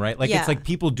timeline. meme, right? Like Yeah. it's like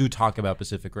people do talk about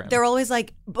Pacific Rim. They're always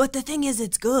like, but the thing is,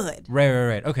 it's good.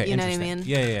 Right. Okay, You know what I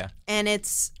interesting. mean? Yeah. And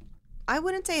it's I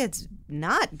wouldn't say it's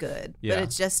not good,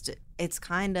 but it's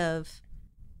kind of,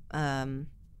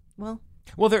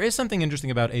 Well, there is something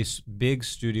interesting about a big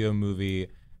studio movie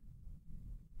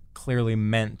clearly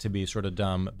meant to be sort of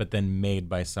dumb, but then made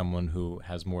by someone who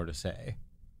has more to say.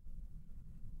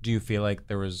 Do you feel like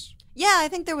there was... Yeah, I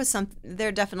think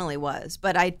there definitely was,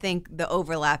 but I think the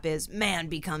overlap is man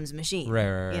becomes machine.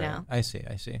 Right. You know? I see.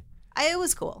 It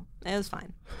was cool. It was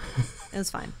fine. It was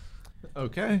fine.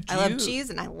 Okay. I love cheese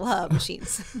and I love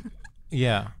machines.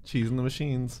 Yeah. Cheese in the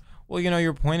machines. Well,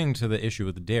 you're pointing to the issue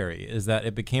with the dairy is that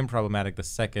it became problematic the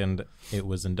second it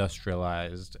was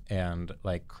industrialized and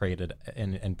like created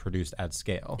and produced at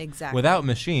scale. Exactly. Without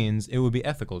machines, it would be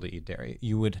ethical to eat dairy.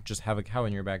 You would just have a cow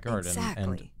in your backyard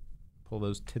and pull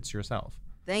those tits yourself.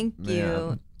 Thank you.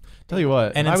 Yeah. Tell you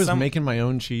what, and if I was making my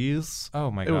own cheese, oh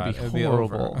my God, it would be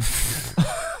horrible.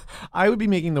 I would be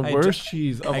making the worst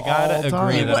cheese of all time. I gotta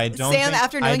agree that I don't Sam, think,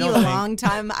 after knowing you a long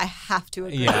time, I have to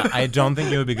agree. Yeah, I don't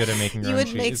think you would be good at making your own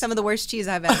cheese. You would make some of the worst cheese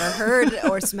I've ever heard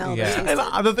or smelled. Yeah.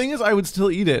 And the thing is, I would still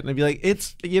eat it. And I'd be like,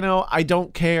 it's, I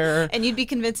don't care. And you'd be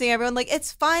convincing everyone, like,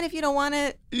 it's fine if you don't want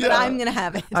it, but I'm going to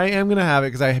have it. I am going to have it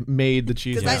because I made the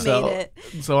cheese myself. I made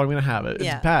it. So I'm going to have it.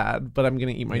 Yeah. It's bad, but I'm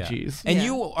going to eat my cheese. And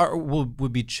you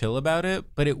would be chill about it,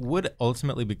 but it would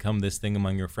ultimately become this thing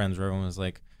among your friends where everyone was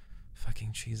like,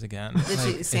 fucking cheese again.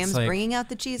 Sam's bringing out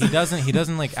the cheese. He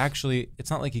doesn't like actually,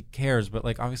 it's not like he cares, but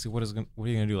like obviously what are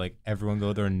you gonna do? Like everyone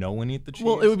go there and no one eat the cheese?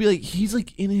 Well, it would be like, he's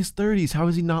like in his 30s. How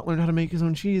has he not learned how to make his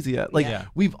own cheese yet? Like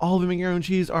we've all been making our own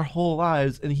cheese our whole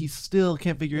lives and he still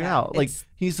can't figure it out. Like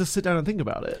he needs to sit down and think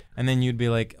about it. And then you'd be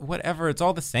like, whatever, it's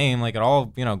all the same. Like it all,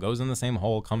 goes in the same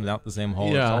hole, comes out the same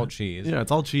hole. Yeah. It's all cheese. Yeah,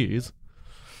 it's all cheese.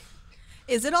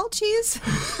 Is it all cheese?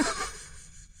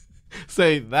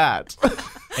 Say that.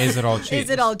 Is it all cheese? Is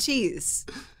it all cheese?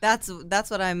 That's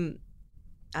what I'm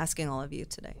asking all of you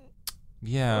today.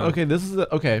 Yeah. Okay,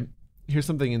 okay. Here's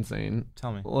something insane.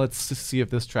 Tell me. Let's just see if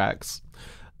this tracks.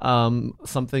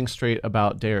 Something straight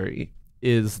about dairy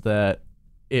is that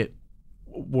it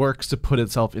works to put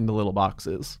itself into little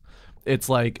boxes. It's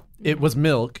like it was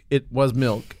milk,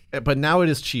 but now it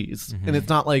is cheese. Mm-hmm. And it's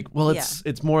not like,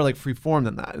 it's more like free form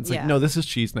than that. It's like, no, this is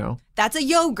cheese now. That's a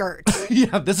yogurt.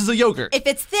 Yeah, this is a yogurt. If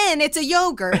it's thin, it's a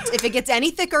yogurt. If it gets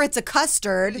any thicker, it's a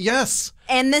custard. Yes.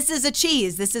 And this is a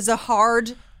cheese. This is a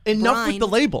hard Enough rind. with the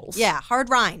labels. Yeah, hard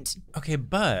rind. Okay,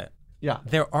 but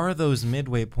there are those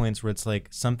midway points where it's like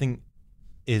something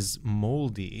is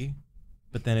moldy,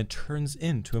 but then it turns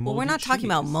into a moldy Well, we're not cheese. talking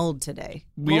about mold today.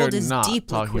 We mold are is not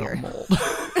deeply talking queer. about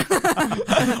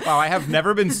mold. Wow, I have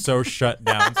never been so shut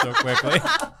down so quickly.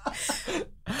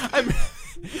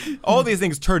 All these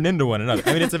things turn into one another.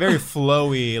 I mean, it's a very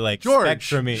flowy, like,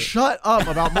 spectrum-y. Shut up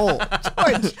about mold.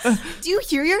 George, do you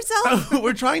hear yourself?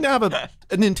 We're trying to have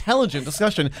an intelligent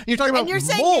discussion. And you're talking about And you're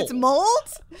saying mold. it's mold?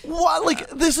 What? Like,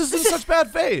 this is in such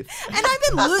bad faith. And I've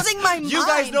been losing my mind. You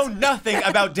guys know nothing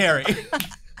about dairy. I've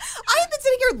been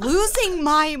sitting here losing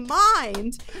my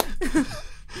mind.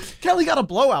 Kelly got a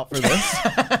blowout for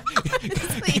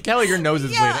this. Kelly, your nose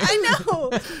is Yeah, bleeding. I know.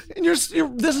 And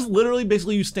this is literally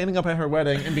basically you standing up at her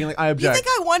wedding and being like, I You object. think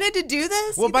I wanted to do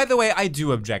this? Well, by the way, I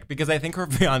do object because I think her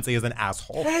fiance is an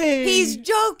asshole. Hey. He's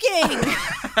joking.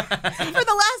 For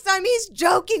the last time, he's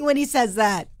joking when he says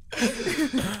that.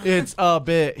 It's a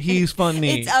bit. He's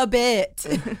funny. It's a bit.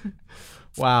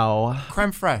 Wow.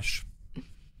 Creme fraiche.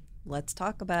 Let's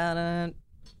talk about it.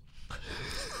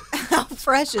 How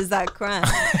fresh is that creme?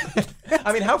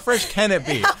 I mean, how fresh can it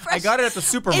be? I got it at the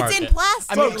supermarket. It's in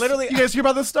plastic. I mean, literally. You guys hear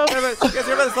about this stuff? You guys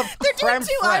hear about this stuff? They're doing Creme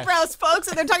two fraiche. eyebrows, folks,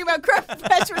 and they're talking about creme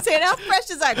fraiche. We're saying, how fresh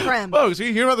is that creme? Oh, so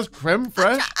you hear about this creme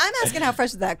fraiche? I'm asking how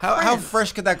fresh is that creme? How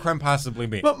fresh could that creme possibly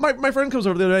be? But my friend comes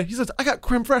over the other day. He says, I got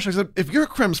creme fraiche. I said, if your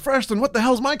creme's fresh, then what the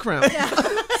hell's my creme?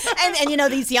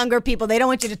 And these younger people, they don't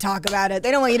want you to talk about it.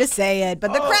 They don't want you to say it.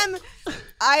 But the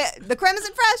creme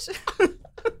isn't fresh.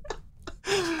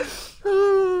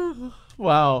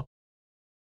 Wow.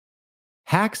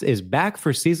 Hacks is back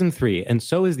for season 3, and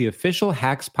so is the official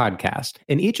Hacks podcast.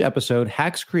 In each episode,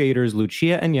 Hacks creators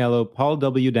Lucia Agnello, Paul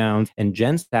W. Downs, and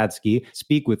Jen Statsky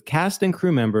speak with cast and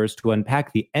crew members to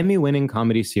unpack the Emmy-winning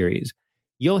comedy series.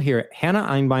 You'll hear Hannah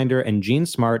Einbinder and Jean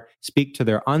Smart speak to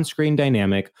their on-screen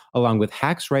dynamic, along with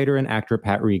Hacks writer and actor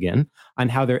Pat Regan, on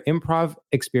how their improv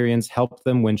experience helped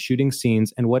them when shooting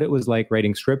scenes and what it was like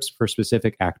writing scripts for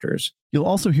specific actors. You'll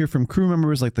also hear from crew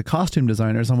members like the costume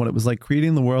designers on what it was like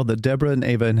creating the world that Deborah and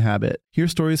Ava inhabit. Hear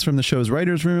stories from the show's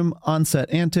writer's room,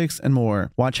 on-set antics, and more.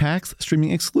 Watch Hacks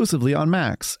streaming exclusively on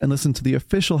Max, and listen to the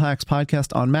official Hacks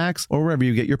podcast on Max or wherever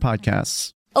you get your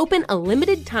podcasts. Open a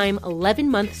limited-time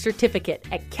 11-month certificate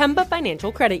at Kemba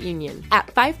Financial Credit Union. At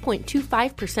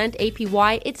 5.25%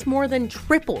 APY, it's more than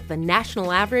triple the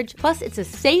national average, plus it's a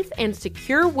safe and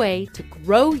secure way to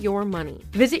grow your money.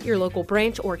 Visit your local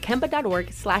branch or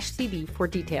kemba.org/cb for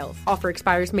details. Offer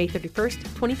expires May 31st,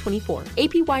 2024.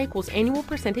 APY equals annual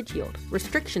percentage yield.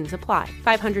 Restrictions apply.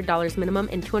 $500 minimum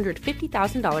and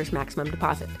 $250,000 maximum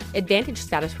deposit. Advantage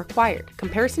status required.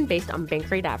 Comparison based on bank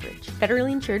rate average.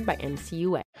 Federally insured by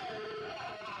NCUA.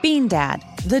 Bean Dad,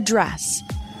 The Dress,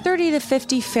 30 to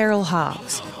 50 Feral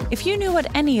Hogs. If you knew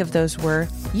what any of those were,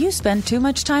 you spend too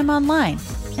much time online.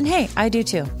 And hey, I do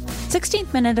too.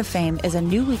 16th Minute of Fame is a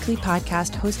new weekly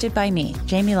podcast hosted by me,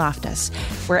 Jamie Loftus,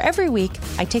 where every week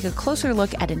I take a closer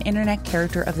look at an internet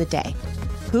character of the day.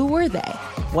 Who were they?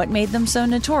 What made them so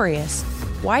notorious?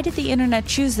 Why did the internet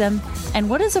choose them? And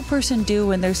what does a person do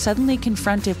when they're suddenly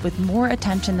confronted with more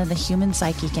attention than the human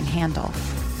psyche can handle?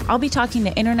 I'll be talking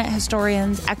to internet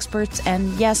historians, experts,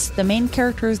 and yes, the main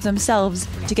characters themselves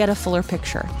to get a fuller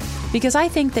picture. Because I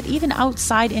think that even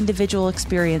outside individual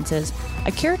experiences,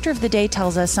 a character of the day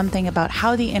tells us something about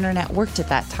how the internet worked at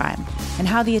that time, and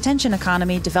how the attention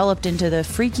economy developed into the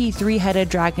freaky three-headed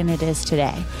dragon it is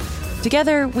today.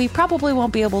 Together, we probably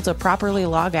won't be able to properly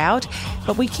log out,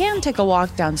 but we can take a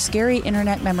walk down scary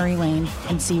internet memory lane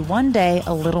and see one day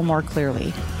a little more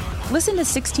clearly. Listen to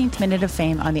 16th Minute of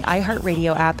Fame on the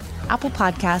iHeartRadio app, Apple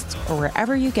Podcasts, or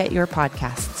wherever you get your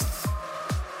podcasts.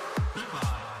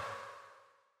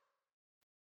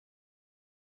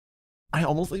 I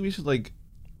almost think we should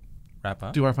Wrap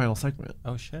up? do our final segment.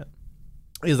 Oh, shit.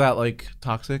 Is that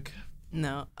toxic?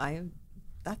 No,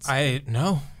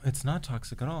 No, it's not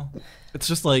toxic at all. It's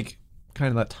just kind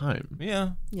of that time.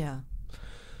 Yeah. Yeah.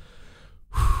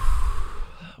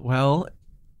 Well,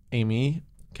 Amy,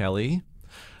 Kelly,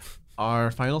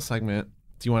 our final segment,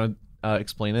 do you want to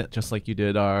explain it just like you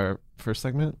did our first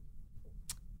segment?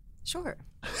 Sure.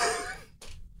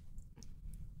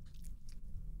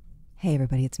 Hey,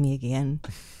 everybody, it's me again.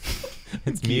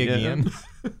 It's me again.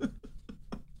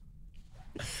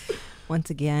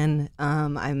 Once again,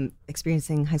 I'm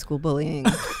experiencing high school bullying.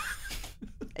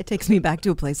 It takes me back to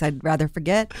a place I'd rather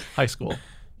forget. High school.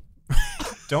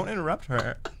 Don't interrupt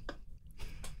her.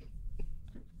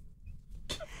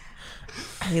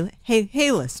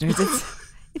 Hey, listeners,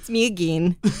 it's me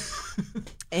again,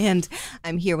 and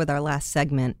I'm here with our last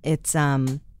segment. It's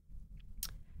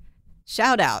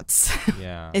shout outs.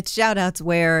 Yeah, it's shout outs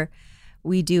where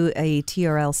we do a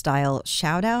TRL style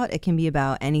shout out. It can be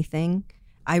about anything.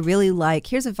 I really like.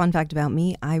 Here's a fun fact about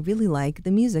me. I really like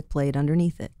the music played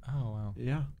underneath it. Oh wow.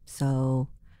 Yeah. So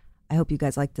I hope you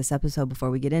guys like this episode. Before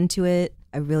we get into it,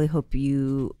 I really hope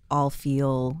you all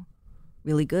feel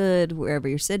really good wherever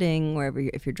you're sitting,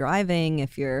 if you're driving,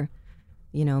 if you're,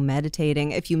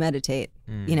 meditating, if you meditate,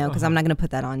 because I'm not going to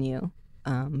put that on you.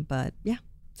 But yeah,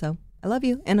 so I love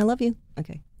you and I love you.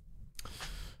 Okay,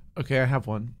 I have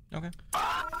one. Okay.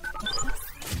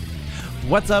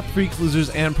 What's up, freaks,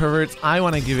 losers, and perverts? I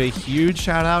want to give a huge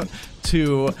shout out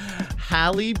to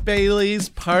Halle Bailey's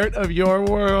Part of Your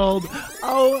World.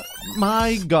 Oh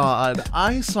my God.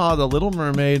 I saw The Little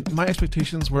Mermaid. My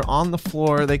expectations were on the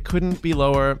floor. They couldn't be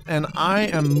lower. And I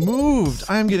am moved.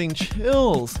 I am getting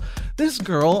chills. This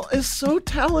girl is so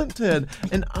talented,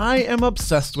 and I am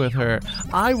obsessed with her.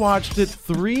 I watched it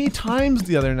 3 times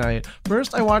the other night.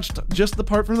 First, I watched just the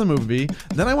part from the movie,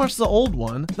 then I watched the old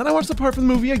one, then I watched the part from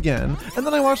the movie again, and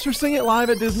then I watched her sing it live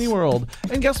at Disney World.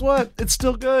 And guess what? It's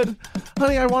still good.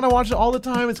 Honey, I want to watch it all the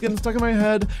time. It's getting stuck in my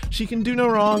head. She can do no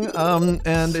wrong,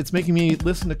 and it's making me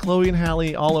listen to Chloe and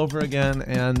Halle all over again,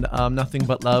 and nothing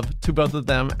but love to both of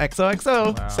them.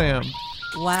 XOXO, wow. Sam.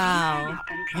 Wow.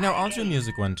 I'll do a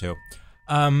music one too.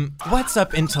 What's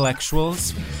up,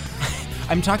 intellectuals?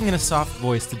 I'm talking in a soft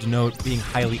voice to denote being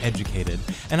highly educated,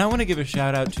 and I want to give a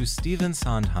shout out to Stephen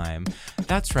Sondheim.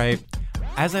 That's right.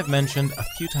 As I've mentioned a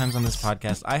few times on this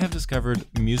podcast, I have discovered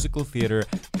musical theater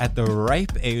at the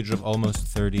ripe age of almost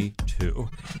 32.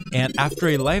 And after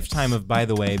a lifetime of, by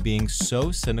the way, being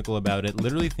so cynical about it,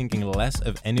 literally thinking less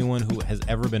of anyone who has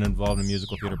ever been involved in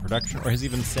musical theater production or has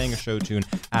even sang a show tune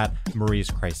at Marie's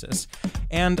Crisis.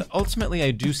 And ultimately,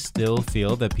 I do still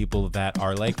feel that people that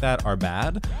are like that are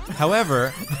bad.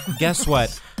 However, guess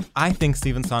what? I think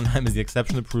Stephen Sondheim is the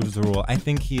exception that proves the rule. I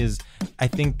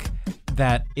think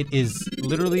that it is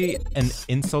literally an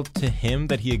insult to him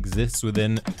that he exists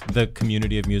within the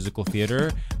community of musical theater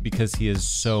because he is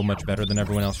so much better than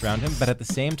everyone else around him. But at the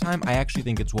same time, I actually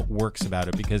think it's what works about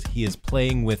it because he is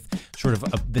playing with sort of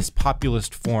this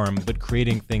populist form, but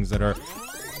creating things that are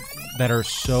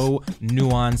so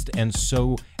nuanced and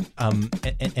so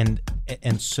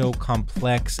and so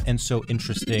complex and so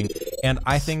interesting. And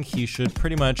I think he should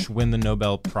pretty much win the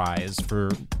Nobel Prize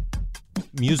for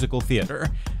musical theater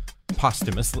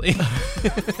posthumously.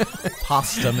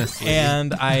 Posthumously.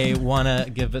 And I want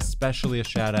to give especially a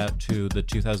shout out to the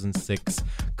 2006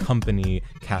 Company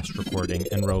cast recording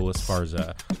and Raul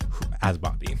Esparza as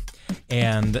Bobby.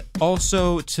 And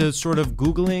also to sort of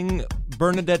Googling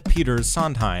Bernadette Peters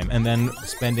Sondheim and then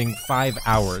spending 5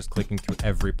 hours clicking through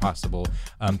every possible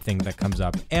thing that comes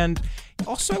up. And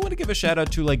also I want to give a shout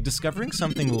out to like discovering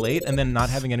something late and then not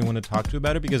having anyone to talk to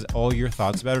about it because all your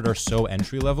thoughts about it are so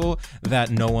entry level that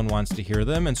no one wants to hear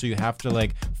them. And so you have to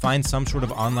like find some sort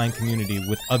of online community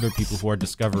with other people who are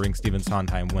discovering Stephen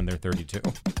Sondheim when they're 32.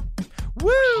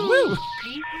 Woo! Woo!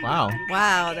 Wow.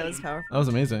 Wow, that was powerful. That was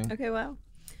amazing. Okay, wow.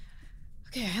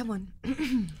 Okay, I have one.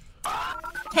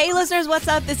 Hey listeners, what's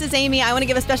up? This is Amy. I want to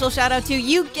give a special shout out to,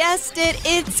 you guessed it,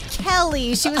 it's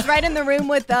Kelly. She was right in the room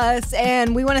with us,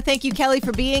 and we want to thank you, Kelly,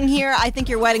 for being here. I think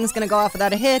your wedding's going to go off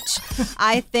without a hitch.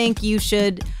 I think you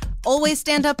should always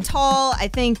stand up tall. I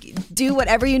think do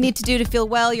whatever you need to do to feel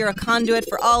well. You're a conduit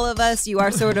for all of us. You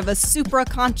are sort of a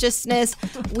supra-consciousness.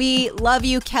 We love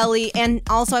you, Kelly. And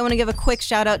also, I want to give a quick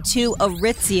shout out to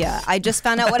Aritzia. I just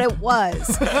found out what it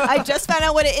was. I just found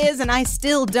out what it is, and I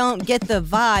still don't get the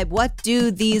vibe. What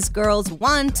do these girls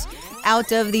want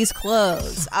out of these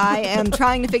clothes? I am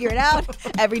trying to figure it out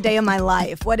every day of my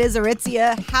life. What is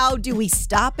Aritzia? How do we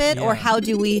stop it, or how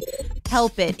do we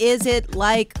help it? Is it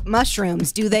like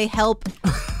mushrooms? Do they help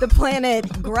the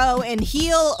planet grow and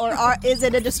heal, or is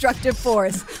it a destructive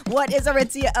force? What is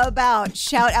Aritzia about?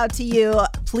 Shout out to you.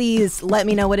 Please let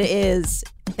me know what it is.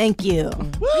 Thank you.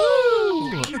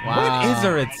 Woo! Wow. What is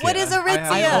Aritzia? What is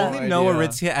Aritzia? I only know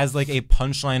Aritzia as like a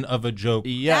punchline of a joke.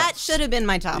 Yes. That should have been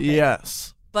my topic.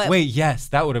 Yes. But wait, yes,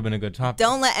 that would have been a good topic.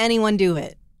 don't let anyone do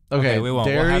it. Okay, we won't.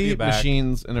 Dairy, We'll have you back.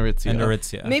 machines, and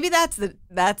Aritzia. Maybe that's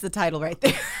the title right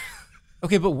there.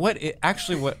 Okay, but what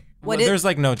there's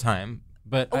like no time.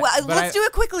 But let's do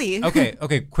it quickly.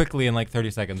 Okay, quickly in like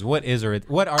 30 seconds. What is Aritzia?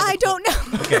 What are I don't know.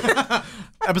 Okay.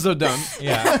 Episode done.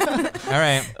 Yeah. All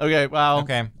right. Okay, wow.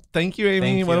 Okay. Thank you, Amy.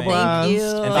 Thank you, what a Amy. blast. Thank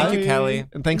you. And thank you, Bye. Kelly.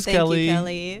 And thanks, Thank Kelly. you,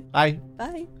 Kelly. Bye.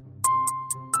 Bye.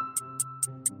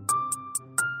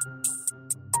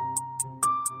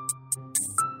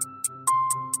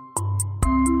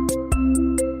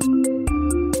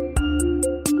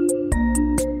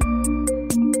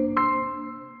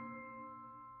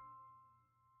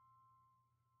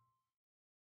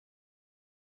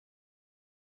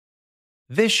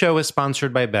 This show is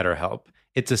sponsored by BetterHelp.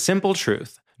 It's a simple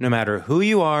truth. No matter who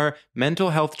you are,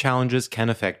 mental health challenges can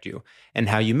affect you, and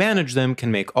how you manage them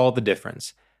can make all the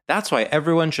difference. That's why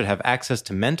everyone should have access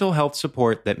to mental health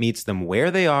support that meets them where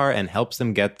they are and helps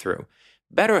them get through.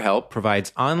 BetterHelp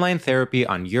provides online therapy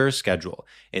on your schedule.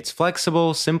 It's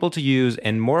flexible, simple to use,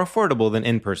 and more affordable than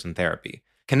in-person therapy.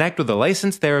 Connect with a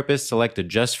licensed therapist selected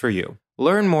just for you.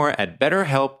 Learn more at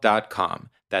betterhelp.com.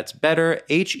 That's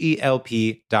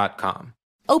betterhelp.com.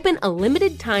 Open a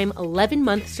limited-time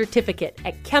 11-month certificate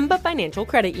at Kemba Financial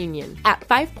Credit Union. At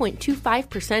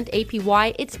 5.25%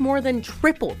 APY, it's more than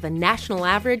triple the national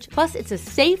average, plus it's a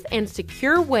safe and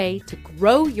secure way to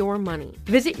grow your money.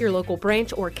 Visit your local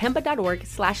branch or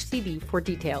kemba.org/CD for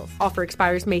details. Offer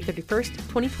expires May 31st,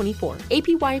 2024.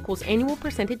 APY equals annual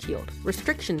percentage yield.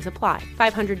 Restrictions apply.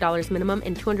 $500 minimum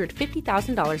and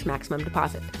 $250,000 maximum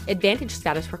deposit. Advantage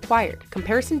status required.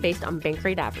 Comparison based on bank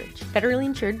rate average. Federally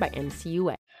insured by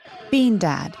NCUA. Bean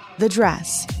Dad, The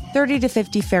Dress, 30 to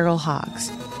 50 Feral Hogs.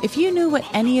 If you knew what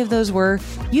any of those were,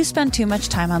 you spend too much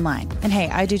time online. And hey,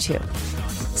 I do too.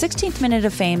 16th Minute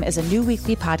of Fame is a new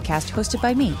weekly podcast hosted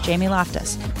by me, Jamie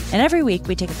Loftus. And every week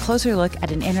we take a closer look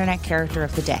at an internet character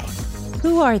of the day.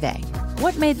 Who are they?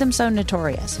 What made them so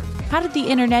notorious? How did the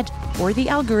internet or the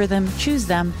algorithm choose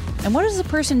them? And what does a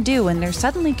person do when they're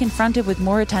suddenly confronted with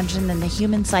more attention than the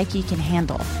human psyche can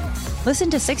handle?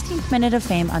 Listen to 16th Minute of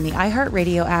Fame on the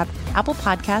iHeartRadio app, Apple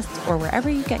Podcasts, or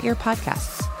wherever you get your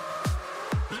podcasts.